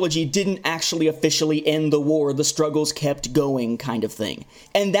classic trilogy didn't actually officially end the war. The struggles kept going, kind of thing.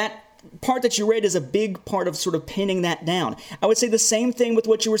 And that part that you read is a big part of sort of pinning that down. I would say the same thing with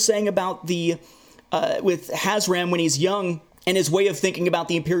what you were saying about with Hazram when he's young and his way of thinking about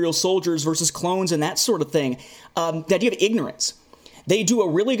the Imperial soldiers versus clones and that sort of thing. The idea of ignorance. They do a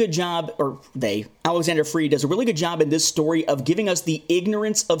really good job, Alexander Freed does a really good job in this story of giving us the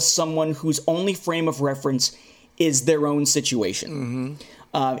ignorance of someone whose only frame of reference is their own situation.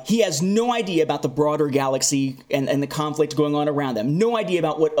 Mm-hmm. He has no idea about the broader galaxy and the conflict going on around them. No idea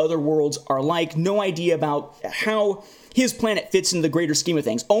about what other worlds are like. No idea about how his planet fits into the greater scheme of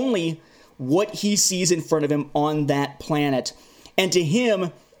things. Only what he sees in front of him on that planet. And to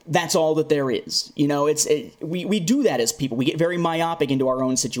him, that's all that there is. You know, we do that as people. We get very myopic into our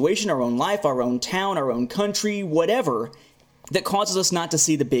own situation, our own life, our own town, our own country, whatever, that causes us not to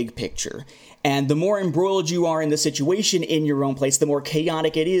see the big picture. And the more embroiled you are in the situation in your own place, the more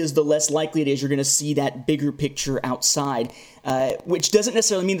chaotic it is, the less likely it is you're going to see that bigger picture outside, which doesn't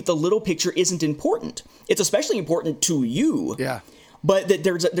necessarily mean that the little picture isn't important. It's especially important to you. Yeah. But that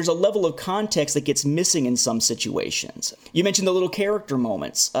there's a level of context that gets missing in some situations. You mentioned the little character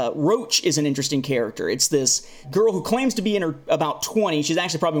moments. Roach is an interesting character. It's this girl who claims to be in her about 20. She's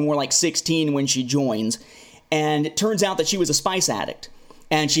actually probably more like 16 when she joins. And it turns out that she was a spice addict.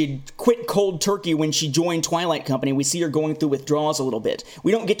 And she quit cold turkey when she joined Twilight Company. We see her going through withdrawals a little bit.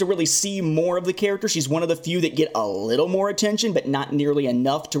 We don't get to really see more of the character. She's one of the few that get a little more attention, but not nearly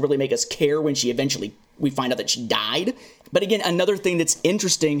enough to really make us care when we find out that she died. But again, another thing that's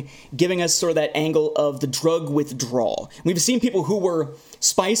interesting, giving us sort of that angle of the drug withdrawal. We've seen people who were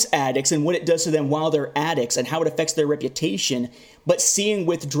spice addicts and what it does to them while they're addicts and how it affects their reputation, but seeing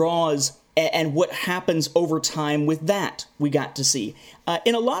withdrawals and what happens over time with that, we got to see.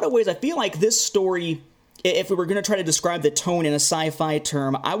 In a lot of ways, I feel like this story if we were going to try to describe the tone in a sci-fi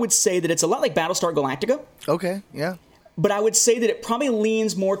term, I would say that it's a lot like Battlestar Galactica. Okay, yeah. But I would say that it probably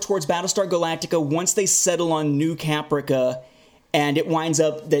leans more towards Battlestar Galactica once they settle on New Caprica, and it winds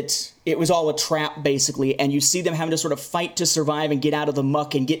up that it was all a trap, basically, and you see them having to sort of fight to survive and get out of the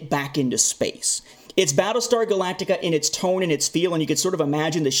muck and get back into space. It's Battlestar Galactica in its tone and its feel, and you could sort of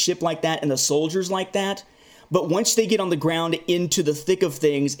imagine the ship like that and the soldiers like that. But once they get on the ground into the thick of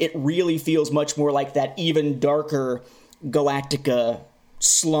things, it really feels much more like that even darker Galactica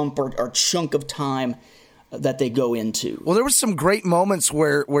slump or chunk of time that they go into. Well, there was some great moments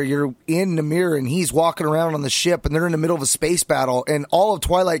where you're in Namir and he's walking around on the ship and they're in the middle of a space battle and all of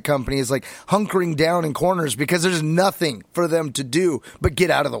Twilight Company is like hunkering down in corners because there's nothing for them to do but get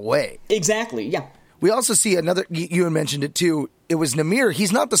out of the way. Exactly, yeah. We also see another, you had mentioned it too, it was Namir.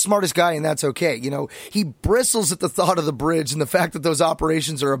 He's not the smartest guy, and that's okay. You know, he bristles at the thought of the bridge and the fact that those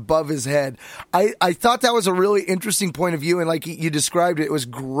operations are above his head. I thought that was a really interesting point of view, and like you described it, it was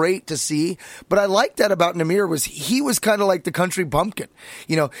great to see. But I liked that about Namir was he was kind of like the country bumpkin.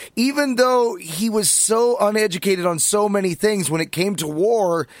 You know, even though he was so uneducated on so many things, when it came to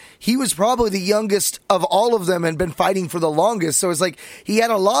war, he was probably the youngest of all of them and been fighting for the longest. So it's like he had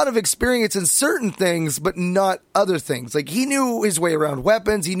a lot of experience in certain things, but not other things. Like he knew his way around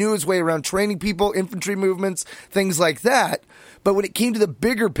weapons. He knew his way around training people, infantry movements, things like that. But when it came to the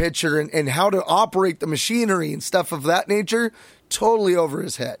bigger picture and how to operate the machinery and stuff of that nature, totally over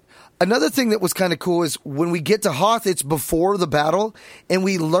his head. Another thing that was kind of cool is when we get to Hoth, it's before the battle, and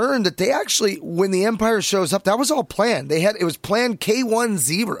we learn that they actually, when the Empire shows up, that was all planned. It was plan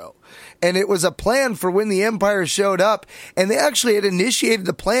K10. And it was a plan for when the Empire showed up, and they actually had initiated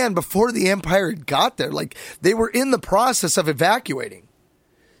the plan before the Empire had got there. Like, they were in the process of evacuating.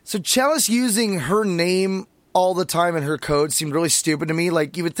 So Chalice using her name all the time in her code seemed really stupid to me.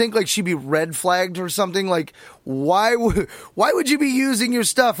 Like, you would think like she'd be red flagged or something. Like, why would you be using your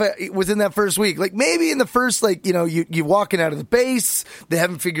stuff within that first week? Like, maybe in the first, like, you know, you walking out of the base, they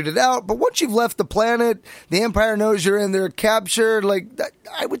haven't figured it out. But once you've left the planet, the Empire knows you're in there captured. Like,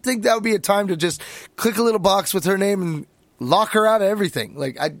 I would think that would be a time to just click a little box with her name and lock her out of everything.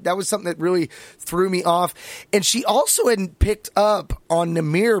 Like, that was something that really threw me off. And she also hadn't picked up on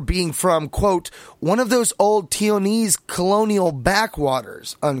Namir being from, quote, one of those old Tionese colonial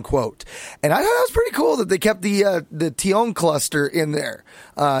backwaters, unquote. And I thought that was pretty cool that they kept the Tion cluster in there.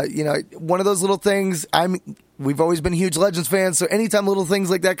 You know, one of those little things. We've always been huge Legends fans, so anytime little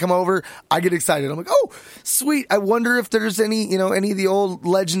things like that come over, I get excited. I'm like, oh, sweet. I wonder if there's any of the old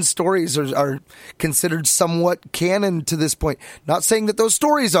Legends stories are considered somewhat canon to this point. Not saying that those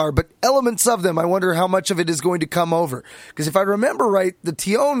stories are, but elements of them, I wonder how much of it is going to come over. Because if I remember right, the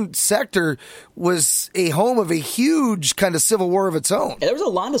Tion sector was a home of a huge kind of civil war of its own. Yeah, there was a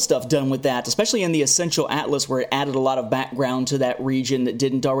lot of stuff done with that, especially in the Essential Atlas, where it added a lot of background to that region that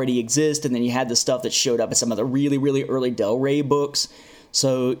didn't already exist, and then you had the stuff that showed up in some of the really, really early Del Rey books.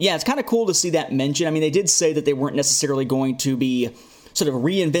 So, yeah, it's kind of cool to see that mentioned. I mean, they did say that they weren't necessarily going to be sort of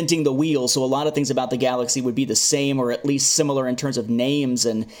reinventing the wheel, so a lot of things about the galaxy would be the same or at least similar in terms of names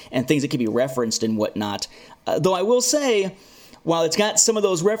and things that could be referenced and whatnot. Though I will say, while it's got some of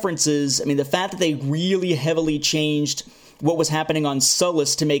those references, I mean, the fact that they really heavily changed what was happening on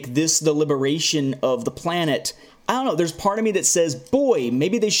Sullust to make this the liberation of the planet, I don't know, there's part of me that says, boy,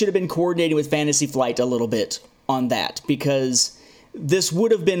 maybe they should have been coordinating with Fantasy Flight a little bit on that, because this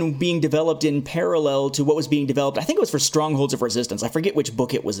would have been being developed in parallel to what was being developed. I think it was for Strongholds of Resistance. I forget which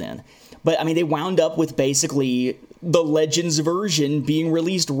book it was in. But, I mean, they wound up with basically the Legends version being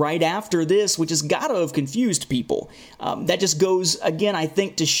released right after this, which has got to have confused people. That just goes, again, I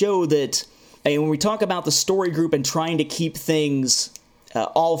think, to show that when we talk about the story group and trying to keep things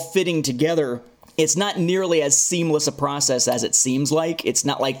all fitting together, it's not nearly as seamless a process as it seems like. It's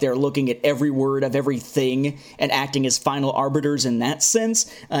not like they're looking at every word of everything and acting as final arbiters in that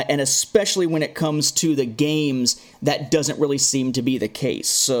sense. And especially when it comes to the games, that doesn't really seem to be the case.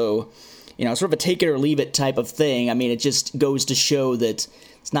 So, you know, sort of a take it or leave it type of thing. I mean, it just goes to show that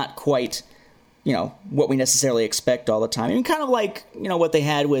it's not quite, you know, what we necessarily expect all the time. I mean, kind of like, you know, what they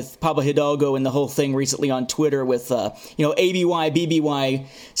had with Pablo Hidalgo and the whole thing recently on Twitter with, you know, ABY, BBY.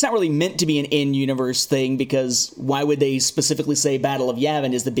 It's not really meant to be an in-universe thing, because why would they specifically say Battle of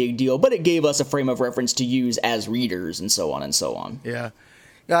Yavin is the big deal? But it gave us a frame of reference to use as readers and so on and so on. Yeah.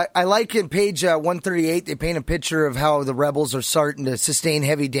 I like in page 138, they paint a picture of how the rebels are starting to sustain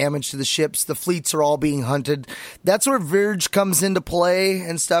heavy damage to the ships. The fleets are all being hunted. That's where Verge comes into play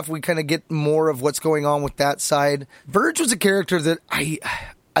and stuff. We kind of get more of what's going on with that side. Verge was a character that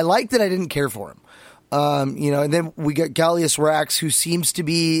I liked that I didn't care for him. You know, and then we got Gallius Rax, who seems to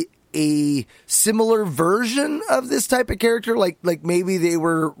be a similar version of this type of character? Like maybe they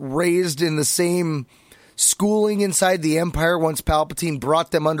were raised in the same schooling inside the Empire once Palpatine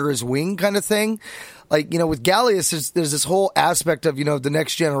brought them under his wing kind of thing. Like, with Gallius, there's this whole aspect of, the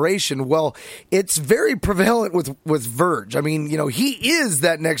next generation. Well, it's very prevalent with Verge. I mean, he is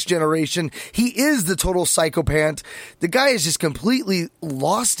that next generation. He is the total psychopath. The guy has just completely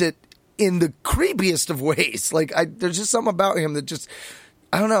lost it in the creepiest of ways. Like, there's just something about him that just,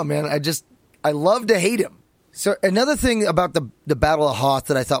 I don't know, man. I love to hate him. So another thing about the Battle of Hoth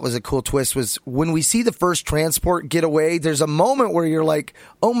that I thought was a cool twist was when we see the first transport get away, there's a moment where you're like,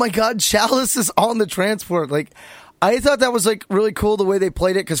 oh my God, Chalice is on the transport. Like, I thought that was like really cool the way they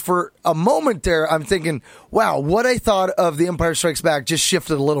played it, because for a moment there, I'm thinking, wow, what I thought of The Empire Strikes Back just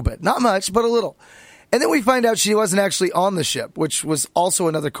shifted a little bit. Not much, but a little. And then we find out she wasn't actually on the ship, which was also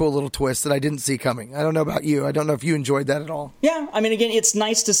another cool little twist that I didn't see coming. I don't know about you. I don't know if you enjoyed that at all. Yeah, I mean, again, it's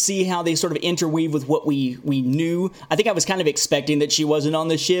nice to see how they sort of interweave with what we knew. I think I was kind of expecting that she wasn't on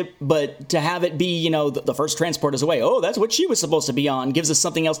the ship, but to have it be, the first transport is away. Oh, that's what she was supposed to be on. Gives us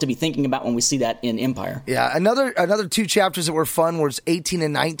something else to be thinking about when we see that in Empire. Yeah, another 2 chapters that were fun was 18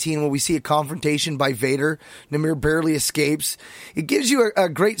 and 19, where we see a confrontation by Vader. Namir barely escapes. It gives you a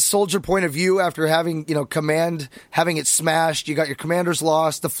great soldier point of view after having, command, having it smashed. You got your commanders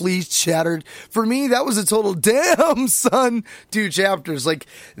lost, the fleet shattered. For me, that was a total damn son 2 chapters. Like,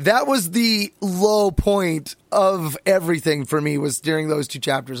 that was the low point of everything for me, was during those 2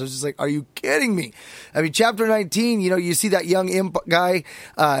 chapters. I was just like, are you kidding me? I mean, chapter 19, you see that young imp guy.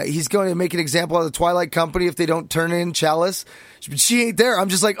 He's going to make an example of the Twilight Company if they don't turn in Chalice. But she ain't there. I'm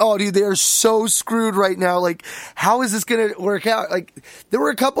just like, oh, dude, they are so screwed right now. Like, how is this going to work out? Like, there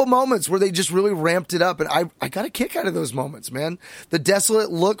were a couple moments where they just really ramped it up, and I got a kick out of those moments, man. The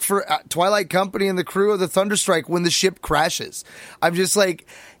desolate look for Twilight Company and the crew of the Thunderstrike when the ship crashes. I'm just like,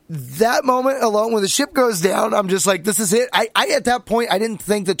 that moment alone, when the ship goes down, I'm just like, this is it. I at that point, I didn't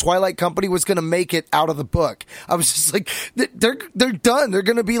think the Twilight Company was going to make it out of the book. I was just like, they're done. They're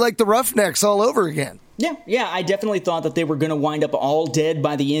going to be like the Roughnecks all over again. Yeah, I definitely thought that they were going to wind up all dead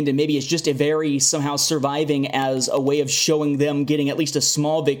by the end, and maybe it's just a very somehow surviving as a way of showing them getting at least a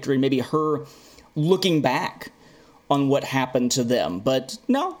small victory, maybe her looking back on what happened to them. But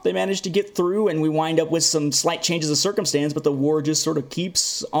no, they managed to get through, and we wind up with some slight changes of circumstance, but the war just sort of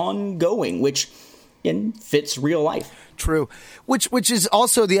keeps on going, which fits real life. True. Which is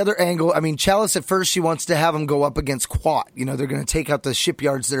also the other angle. I mean, Chalice, at first, she wants to have them go up against Quat. They're going to take out the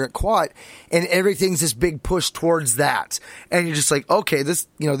shipyards there at Quat, and everything's this big push towards that. And you're just like, okay, this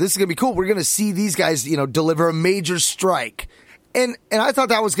is going to be cool. We're going to see these guys, deliver a major strike. And I thought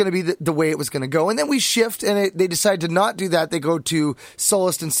that was going to be the way it was going to go. And then we shift, and they decide to not do that. They go to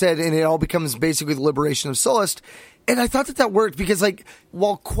Sullust instead, and it all becomes basically the liberation of Sullust. And I thought that worked because, like,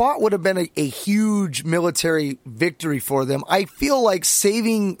 while Quat would have been a huge military victory for them, I feel like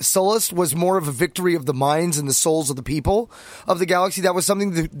saving Sullust was more of a victory of the minds and the souls of the people of the galaxy. That was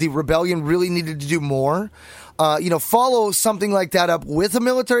something the rebellion really needed to do more. Follow something like that up with a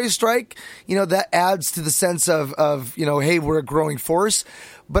military strike. That adds to the sense of hey, we're a growing force.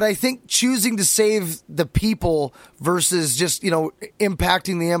 But I think choosing to save the people versus just,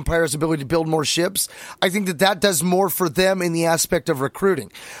 impacting the Empire's ability to build more ships, I think that does more for them in the aspect of recruiting.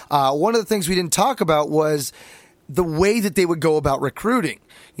 One of the things we didn't talk about was the way that they would go about recruiting.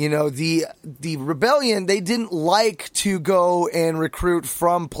 The rebellion, they didn't like to go and recruit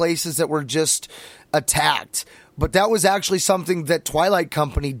from places that were just attacked. But that was actually something that Twilight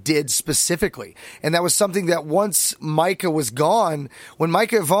Company did specifically. And that was something that once Micah was gone, when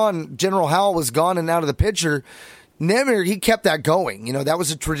Micah Vaughn, General Howell, was gone and out of the picture, Namir, he kept that going. That was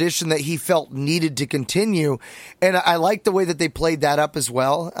a tradition that he felt needed to continue. And I like the way that they played that up as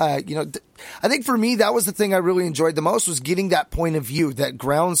well. I think for me, that was the thing I really enjoyed the most, was getting that point of view, that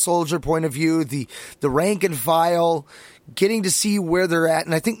ground soldier point of view, the rank and file, getting to see where they're at.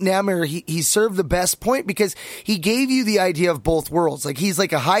 And I think Namir, he served the best point because he gave you the idea of both worlds. Like, he's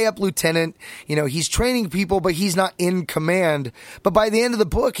like a high up lieutenant, he's training people, but he's not in command. But by the end of the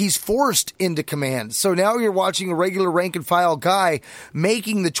book, he's forced into command. So now you're watching a regular rank and file guy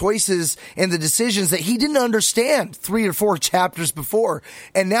making the choices and the decisions that he didn't understand 3 or 4 chapters before.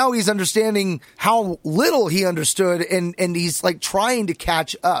 And now he's understanding how little he understood, and he's like trying to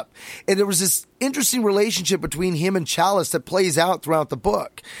catch up. And there was this interesting relationship between him and Chalice that plays out throughout the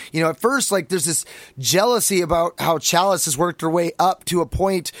book. You know, at first, like, there's this jealousy about how Chalice has worked her way up to a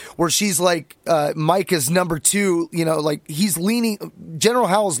point where she's like Micah's number 2. You know, like, General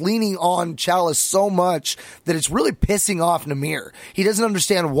Howell's leaning on Chalice so much that it's really pissing off Namir. He doesn't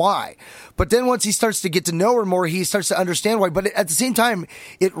understand why. But then once he starts to get to know her more, he starts to understand why. But at the same time,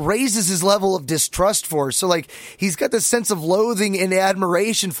 it raises his level of distrust for her. So, like, he's got this sense of loathing and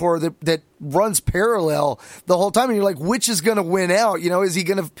admiration for her that runs parallel the whole time. And you're like, which is going to win out? You know, is he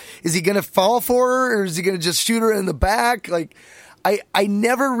going to fall for her, or is he going to just shoot her in the back? Like, I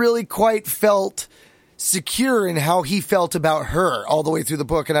never really quite felt secure in how he felt about her all the way through the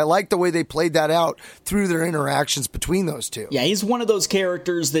book, and I like the way they played that out through their interactions between those two. Yeah, he's one of those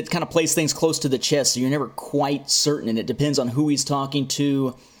characters that kind of plays things close to the chest, so you're never quite certain, and it depends on who he's talking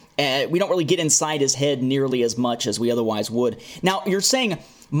to. We don't really get inside his head nearly as much as we otherwise would. Now, you're saying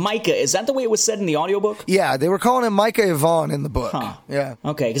Micah, is that the way it was said in the audiobook? Yeah, they were calling him Micah Yvonne in the book. Huh. Yeah.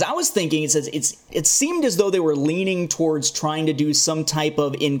 Okay, because I was thinking, it seemed as though they were leaning towards trying to do some type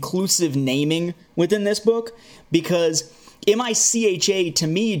of inclusive naming within this book, because M-I-C-H-A to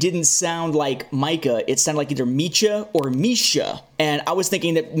me didn't sound like Micah. It sounded like either Micha or Misha. And I was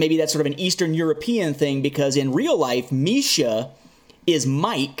thinking that maybe that's sort of an Eastern European thing, because in real life, Misha is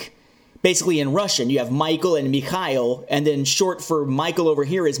Mike. Basically, in Russian, you have Michael and Mikhail, and then short for Michael over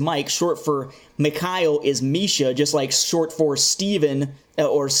here is Mike, short for Mikhail is Misha, just like short for Steven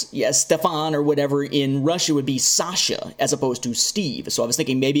or Stefan or whatever in Russia would be Sasha, as opposed to Steve. So I was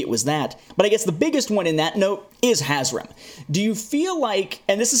thinking maybe it was that. But I guess the biggest one in that note is Hazram. Do you feel like,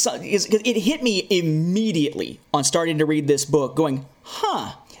 and this is it hit me immediately on starting to read this book, going,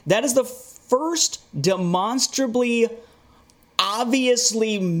 that is the first demonstrably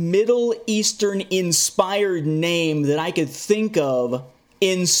obviously Middle Eastern inspired name that I could think of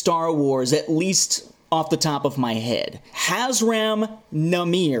in Star Wars, at least off the top of my head. Hazram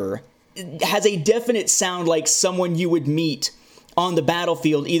Namir has a definite sound like someone you would meet on the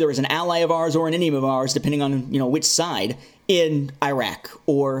battlefield, either as an ally of ours or an enemy of ours, depending on, which side, in Iraq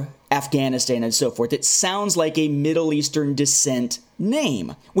or Afghanistan and so forth. It sounds like a Middle Eastern descent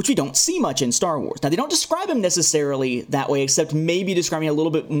name, which we don't see much in Star Wars. Now, they don't describe him necessarily that way, except maybe describing a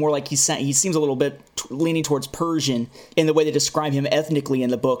little bit more like he seems a little bit leaning towards Persian in the way they describe him ethnically in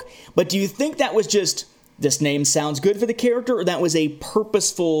the book. But do you think that was just, this name sounds good for the character, or that was a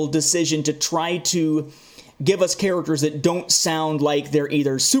purposeful decision to try to give us characters that don't sound like they're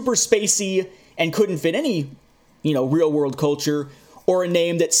either super spacey and couldn't fit any, real-world culture, or a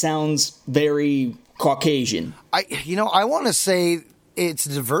name that sounds very Caucasian? I want to say it's a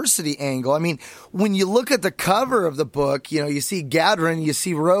diversity angle. I mean, when you look at the cover of the book, you see Gadrin, you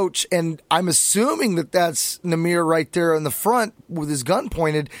see Roach, and I'm assuming that that's Namir right there in the front with his gun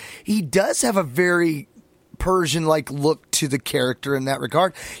pointed. He does have a very Persian-like look to the character in that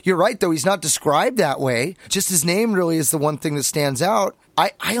regard. You're right, though. He's not described that way. Just his name really is the one thing that stands out.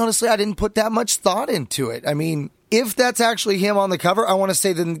 I honestly, I didn't put that much thought into it. I mean, if that's actually him on the cover, I want to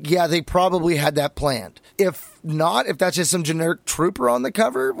say then, yeah, they probably had that planned. If not, if that's just some generic trooper on the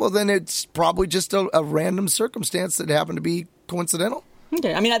cover, well, then it's probably just a random circumstance that happened to be coincidental.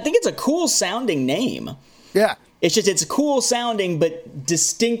 Okay, I mean, I think it's a cool sounding name. Yeah. It's cool sounding, but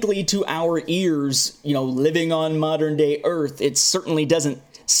distinctly to our ears, living on modern day Earth, it certainly doesn't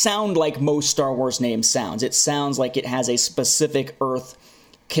sound like most Star Wars names sounds. It sounds like it has a specific Earth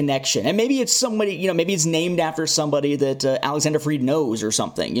connection. And maybe it's somebody, maybe it's named after somebody that Alexander Freed knows or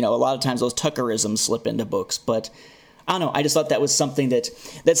something. A lot of times those Tuckerisms slip into books, but I don't know. I just thought that was something that's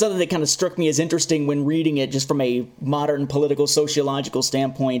something that kind of struck me as interesting when reading it, just from a modern political sociological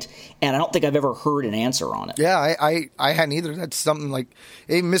standpoint. And I don't think I've ever heard an answer on it. Yeah, I hadn't either. That's something like,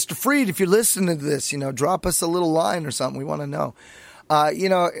 hey, Mr. Freed, if you're listening to this, drop us a little line or something. We want to know.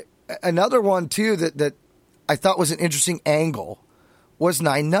 Another one too that I thought was an interesting angle was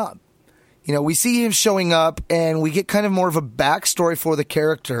Nien Nunb. We see him showing up, and we get kind of more of a backstory for the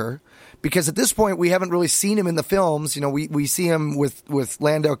character, because at this point we haven't really seen him in the films. We see him with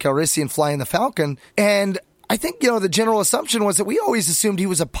Lando Calrissian flying the Falcon, and I think the general assumption was that we always assumed he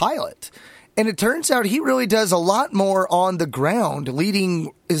was a pilot, and it turns out he really does a lot more on the ground,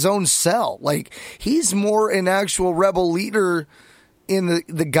 leading his own cell. Like, he's more an actual rebel leader in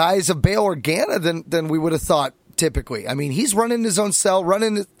the guise of Bail Organa than we would have thought. Typically, I mean, he's running his own cell,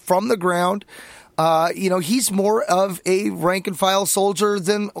 running from the ground. He's more of a rank and file soldier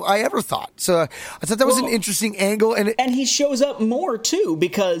than I ever thought. So I thought that was an interesting angle, and he shows up more too,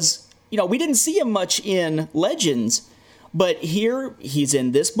 because we didn't see him much in Legends, But here, he's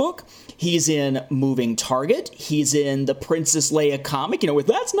in this book, he's in Moving Target, he's in the Princess Leia comic, with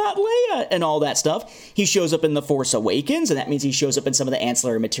That's Not Leia and all that stuff. He shows up in The Force Awakens, and that means he shows up in some of the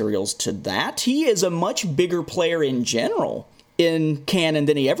ancillary materials to that. He is a much bigger player in general in canon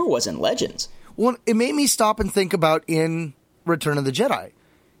than he ever was in Legends. Well, it made me stop and think about in Return of the Jedi.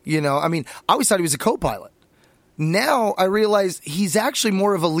 I always thought he was a co-pilot. Now I realize he's actually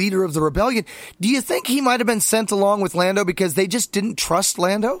more of a leader of the rebellion. Do you think he might have been sent along with Lando because they just didn't trust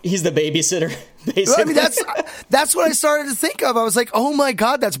Lando? He's the babysitter, basically. That's what I started to think of. I was like, oh my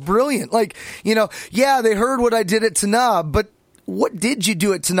God, that's brilliant. They heard what I did at Tanab, but what did you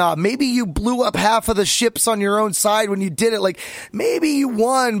do at Tanab? Maybe you blew up half of the ships on your own side when you did it. Maybe you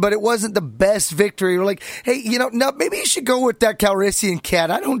won, but it wasn't the best victory. We're like, hey, no, maybe you should go with that Calrissian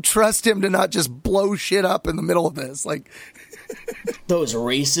cat. I don't trust him to not just blow shit up in the middle of this. Those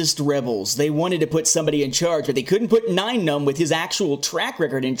racist rebels. They wanted to put somebody in charge, but they couldn't put Nine Numb with his actual track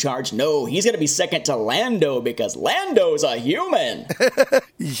record in charge. No, he's going to be second to Lando because Lando's a human.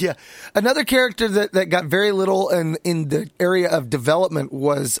 Yeah. Another character that got very little in the area of development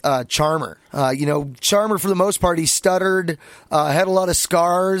was Charmer. Charmer, for the most part, he stuttered, had a lot of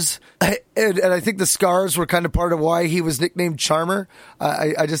scars, and I think the scars were kind of part of why he was nicknamed Charmer.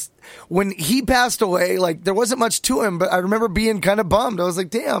 When he passed away, there wasn't much to him, but I remember being kind of bummed. I was like,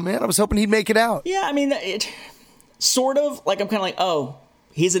 damn, man, I was hoping he'd make it out. Yeah, it sort of, I'm kind of like, oh,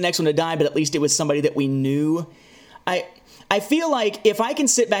 he's the next one to die, but at least it was somebody that we knew. I feel like if I can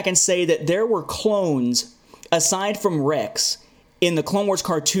sit back and say that there were clones, aside from Rex, in the Clone Wars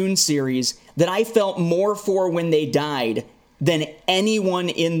cartoon series that I felt more for when they died than anyone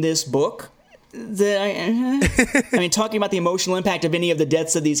in this book, talking about the emotional impact of any of the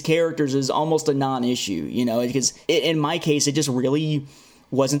deaths of these characters is almost a non-issue, because in my case, it just really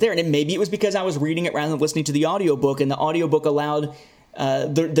wasn't there. And maybe it was because I was reading it rather than listening to the audiobook, and the audiobook allowed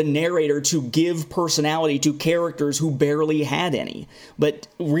the narrator to give personality to characters who barely had any. But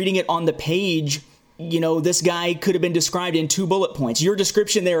reading it on the page, this guy could have been described in 2 bullet points. Your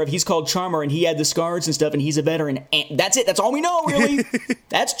description there of he's called Charmer and he had the scars and stuff and he's a veteran. And that's it. That's all we know, really.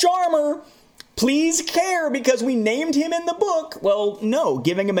 That's Charmer. Please care because we named him in the book. Well, no.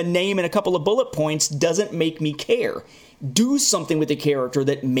 Giving him a name and a couple of bullet points doesn't make me care. Do something with the character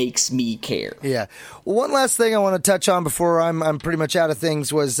that makes me care. Yeah. One last thing I want to touch on before I'm pretty much out of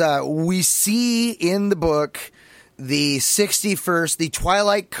things was we see in the book the 61st, the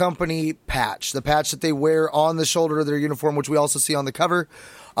Twilight Company patch, the patch that they wear on the shoulder of their uniform, which we also see on the cover.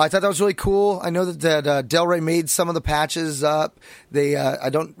 I thought that was really cool. I know that Del Rey made some of the patches up. They, I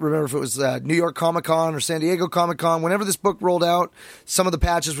don't remember if it was New York Comic Con or San Diego Comic Con. Whenever this book rolled out, some of the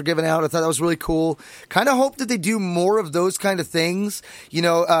patches were given out. I thought that was really cool. Kind of hope that they do more of those kind of things.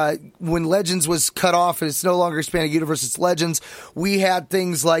 When Legends was cut off and it's no longer Expanded Universe, it's Legends, we had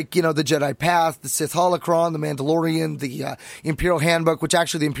things like, the Jedi Path, the Sith Holocron, the Mandalorian, the Imperial Handbook, which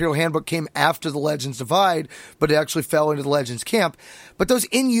actually the Imperial Handbook came after the Legends Divide, but it actually fell into the Legends camp. But those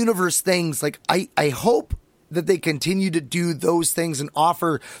in-universe things, I hope that they continue to do those things and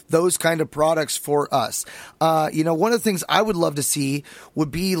offer those kind of products for us. One of the things I would love to see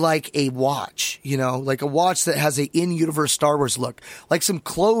would be like a watch, like a watch that has a in-universe Star Wars look, like some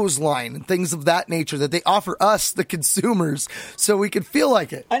clothesline and things of that nature that they offer us, the consumers, so we can feel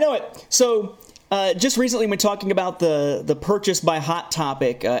like it. I know it. So just recently when talking about the purchase by Hot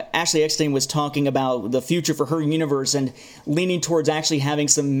Topic, Ashley Eckstein was talking about the future for her universe and leaning towards actually having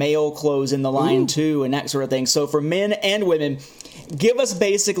some male clothes in the line too and that sort of thing. So for men and women, give us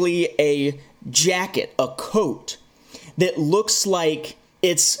basically a jacket, a coat that looks like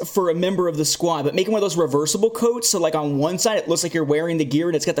it's for a member of the squad, but making one of those reversible coats. So like on one side, it looks like you're wearing the gear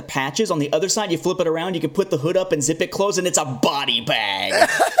and it's got the patches. On the other side, you flip it around, you can put the hood up and zip it closed and it's a body bag.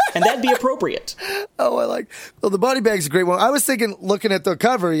 And that'd be appropriate. Well, the body bag's a great one. I was thinking, looking at the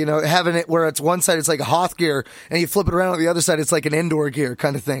cover, having it where it's one side, it's like a Hoth gear and you flip it around on the other side, it's like an Endor gear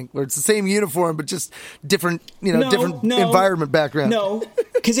kind of thing where it's the same uniform, but just different, different environment background. No,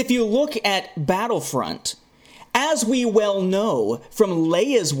 because if you look at Battlefront, as we well know from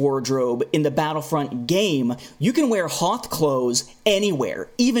Leia's wardrobe in the Battlefront game, you can wear Hoth clothes anywhere,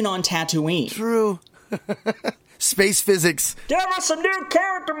 even on Tatooine. True. Space physics. Give us some new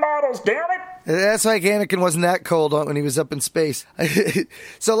character models, damn it! That's like Anakin wasn't that cold when he was up in space.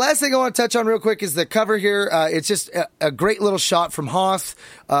 So last thing I want to touch on real quick is the cover here. It's just a great little shot from Hoth.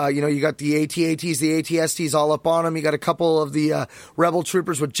 You got the AT-ATs, the AT-STs all up on them. You got a couple of the rebel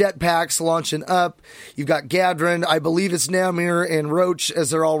troopers with jetpacks launching up. You've got Gadron. I believe it's Namir and Roach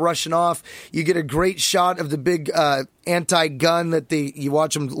as they're all rushing off. You get a great shot of the big anti-gun that you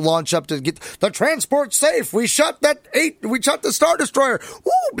watch them launch up to get the transport safe. We shot the Star Destroyer.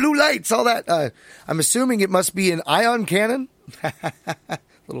 Ooh, blue lights, all that. I'm assuming it must be an ion cannon.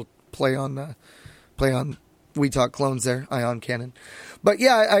 Little play on We Talk Clones there, ion cannon. But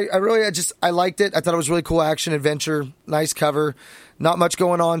yeah, I liked it. I thought it was really cool action adventure, nice cover. Not much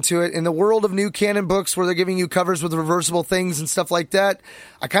going on to it. In the world of new canon books where they're giving you covers with reversible things and stuff like that,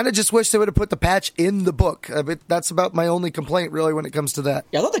 I kind of just wish they would have put the patch in the book. That's about my only complaint, really, when it comes to that.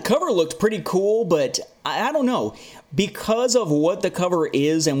 Yeah, I thought the cover looked pretty cool, but I don't know. Because of what the cover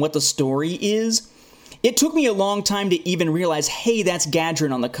is and what the story is, it took me a long time to even realize, hey, that's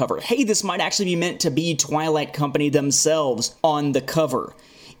Gadron on the cover. Hey, this might actually be meant to be Twilight Company themselves on the cover.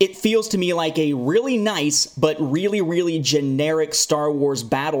 It feels to me like a really nice, but really, really generic Star Wars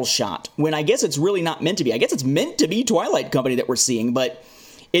battle shot, when I guess it's really not meant to be. I guess it's meant to be Twilight Company that we're seeing, but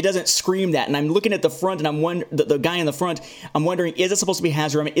it doesn't scream that. And I'm looking at the front, and the guy in the front, I'm wondering, is it supposed to be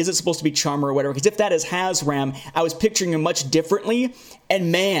Hazram? Is it supposed to be Charmer or whatever? Because if that is Hazram, I was picturing him much differently.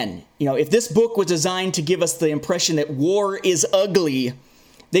 And man, if this book was designed to give us the impression that war is ugly,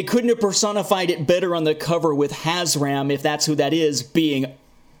 they couldn't have personified it better on the cover with Hazram, if that's who that is, being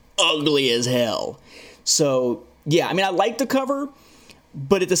ugly as hell. So, yeah, I like the cover,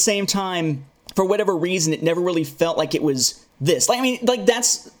 but at the same time, for whatever reason, it never really felt like it was this.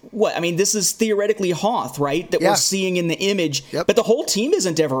 That's what? This is theoretically Hoth, right? That we're seeing in the image. Yep. But the whole team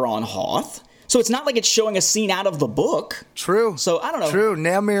isn't ever on Hoth. So it's not like it's showing a scene out of the book. True. So I don't know. True.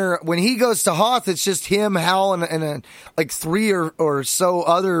 Namir, when he goes to Hoth, it's just him, Hal, and three or so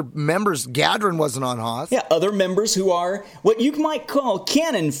other members. Gadron wasn't on Hoth. Yeah, other members who are what you might call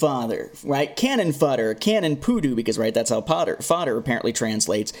cannon fodder, right? Cannon fodder, cannon poodoo, because, right, that's how fodder apparently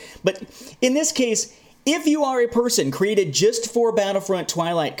translates. But in this case, if you are a person created just for Battlefront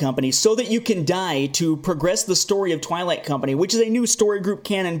Twilight Company so that you can die to progress the story of Twilight Company, which is a new story group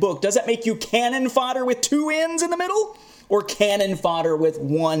canon book, does that make you cannon fodder with 2 N's in the middle? Or cannon fodder with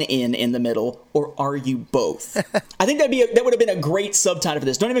 1 N in the middle? Or are you both? I think that would have been a great subtitle for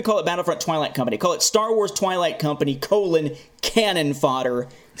this. Don't even call it Battlefront Twilight Company. Call it Star Wars Twilight Company, cannon fodder,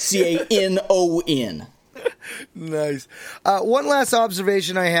 CANON. Nice. One last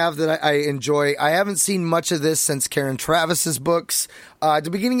observation I have that I enjoy. I haven't seen much of this since Karen Travis's books. At the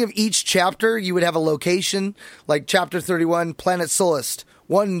beginning of each chapter, you would have a location, like chapter 31, Planet Sullust,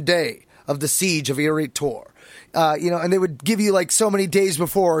 1 day of the siege of Erit Tor. And they would give you so many days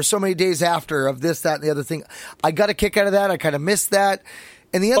before or so many days after of this, that, and the other thing. I got a kick out of that. I kind of missed that.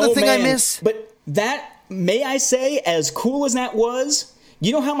 And the other thing I miss... But that, may I say, as cool as that was...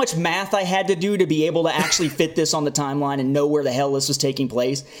 You know how much math I had to do to be able to actually fit this on the timeline and know where the hell this was taking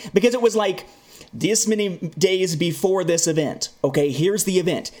place? Because it was like, this many days before this event. Okay, here's the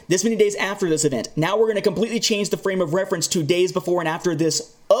event. This many days after this event. Now we're going to completely change the frame of reference to days before and after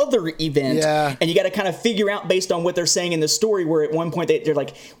this other event. Yeah. And you got to kind of figure out based on what they're saying in the story, where at one point they're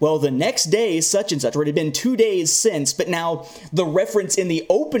like, well, the next day such and such, or it had been 2 days since, but now the reference in the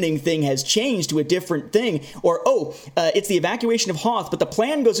opening thing has changed to a different thing. Or, it's the evacuation of Hoth, but the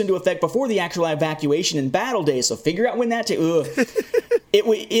plan goes into effect before the actual evacuation and battle day, so figure out when that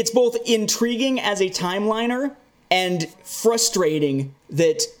it's both intriguing as a timeliner and frustrating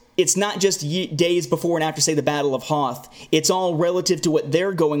that it's not just days before and after, say, the Battle of Hoth. It's all relative to what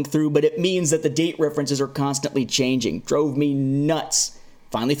they're going through, but it means that the date references are constantly changing. Drove me nuts.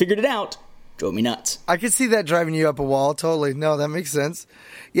 Finally figured it out. Drove me nuts. I could see that driving you up a wall. Totally. No, that makes sense.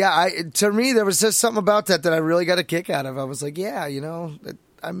 Yeah, to me, there was just something about that I really got a kick out of. I was like, yeah,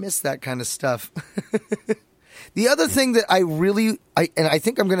 I miss that kind of stuff. The other thing that I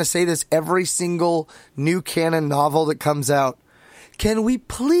think I'm going to say this every single new canon novel that comes out, can we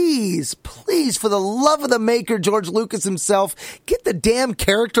please, for the love of the maker, George Lucas himself, get the damn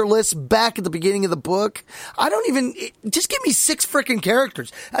character list back at the beginning of the book? Just give me 6 freaking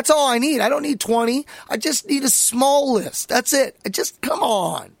characters. That's all I need. I don't need 20. I just need a small list. That's it. Come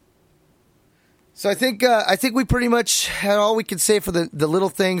on. So I think we pretty much had all we could say for the little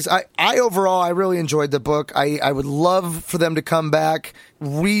things. Overall, I really enjoyed the book. I would love for them to come back,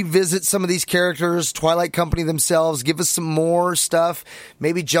 revisit some of these characters, Twilight Company themselves, give us some more stuff,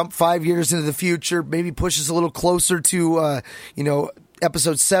 maybe jump 5 years into the future, maybe push us a little closer to,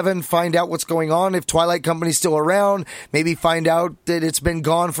 episode 7, find out what's going on, if Twilight Company's still around, maybe find out that it's been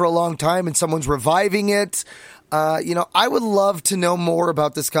gone for a long time and someone's reviving it. I would love to know more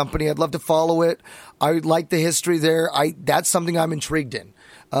about this company. I'd love to follow it. I like the history there. That's something I'm intrigued in.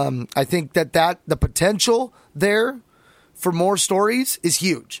 I think that the potential there for more stories is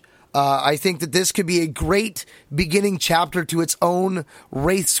huge. I think that this could be a great beginning chapter to its own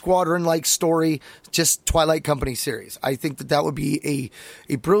Wraith Squadron-like story, just Twilight Company series. I think that would be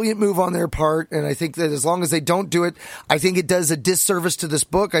a brilliant move on their part, and I think that as long as they don't do it, I think it does a disservice to this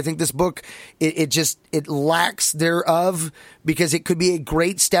book. I think this book, it lacks thereof, because it could be a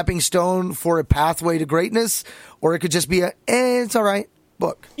great stepping stone for a pathway to greatness, or it could just be it's all right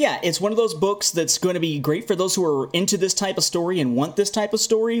book. Yeah, it's one of those books that's going to be great for those who are into this type of story and want this type of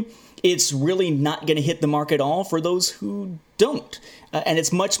story. It's really not going to hit the mark at all for those who don't. And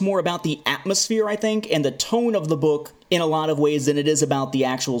it's much more about the atmosphere, I think, and the tone of the book in a lot of ways than it is about the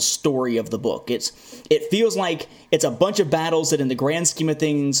actual story of the book. It feels like it's a bunch of battles that in the grand scheme of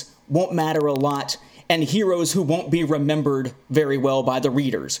things won't matter a lot, and heroes who won't be remembered very well by the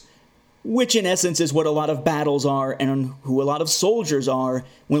readers. Which, in essence, is what a lot of battles are and who a lot of soldiers are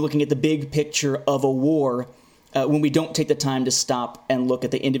when looking at the big picture of a war, when we don't take the time to stop and look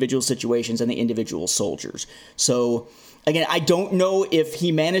at the individual situations and the individual soldiers. So, again, I don't know if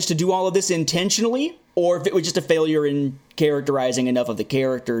he managed to do all of this intentionally, or if it was just a failure in characterizing enough of the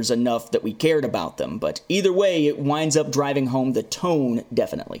characters enough that we cared about them. But either way, it winds up driving home the tone,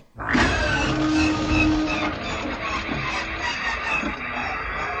 definitely.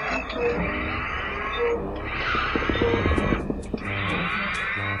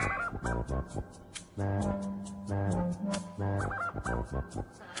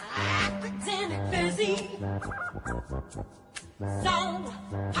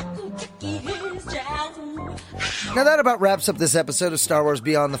 Now that about wraps up this episode of Star Wars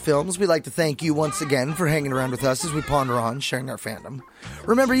Beyond the Films. We'd like to thank you once again for hanging around with us as we ponder on sharing our fandom.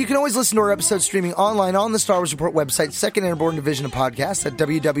 Remember, you can always listen to our episodes streaming online on the Star Wars Report website, 2nd Airborne Division of Podcasts at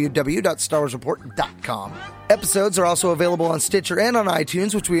www.starwarsreport.com. Episodes are also available on Stitcher and on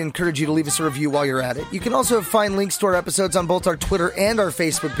iTunes, which we encourage you to leave us a review while you're at it. You can also find links to our episodes on both our Twitter and our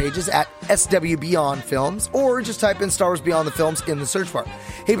Facebook pages at SW Beyond Films, or just type in Star Wars Beyond the Films in the search bar.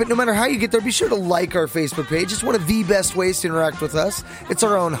 Hey, but no matter how you get there, be sure to like our Facebook page. It's one of the best ways to interact with us. It's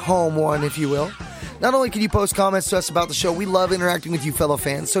our own home one, if you will. Not only can you post comments to us about the show, we love interacting with you fellow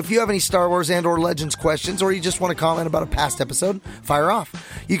fans. So if you have any Star Wars and or Legends questions, or you just want to comment about a past episode, fire off.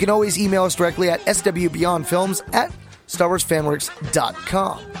 You can always email us directly at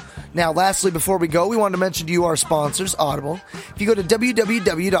swbeyondfilms@StarWarsFanWorks.com. Now, lastly, before we go, we wanted to mention to you our sponsors, Audible. If you go to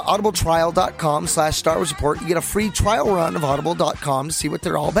www.audibletrial.com/Star Wars Report, you get a free trial run of audible.com to see what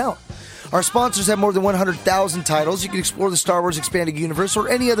they're all about. Our sponsors have more than 100,000 titles. You can explore the Star Wars expanded universe or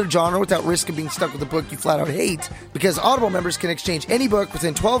any other genre without risk of being stuck with a book you flat out hate, because Audible members can exchange any book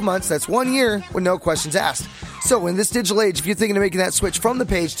within 12 months, that's 1 year, with no questions asked. So in this digital age, if you're thinking of making that switch from the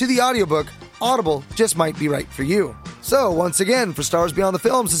page to the audiobook, Audible just might be right for you. So once again, for Star Wars Beyond the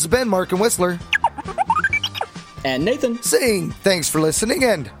Films, this has been Mark and Whistler. And Nathan. Saying thanks for listening,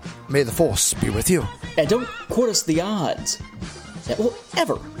 and may the Force be with you. And don't quote us the odds that we'll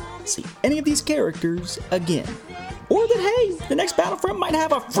ever see any of these characters again. Or that, hey, the next Battlefront might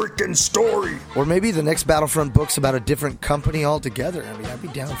have a freaking story. Or maybe the next Battlefront book's about a different company altogether. I mean, I'd be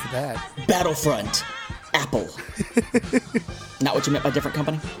down for that. Battlefront. Apple. Not what you meant by different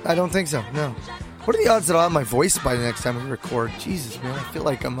company? I don't think so, no. What are the odds that I'll have my voice by the next time we record? Jesus, man, I feel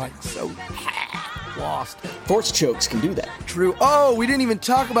like I'm so lost. Force chokes can do that. True. Oh, we didn't even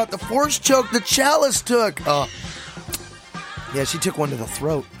talk about the force choke that Chalice took. Oh. Yeah, she took one to the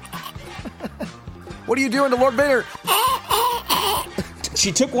throat. What are you doing to Lord Vader?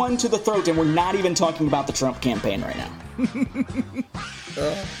 She took one to the throat, and we're not even talking about the Trump campaign right now.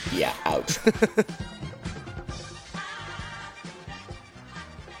 Yeah, ouch.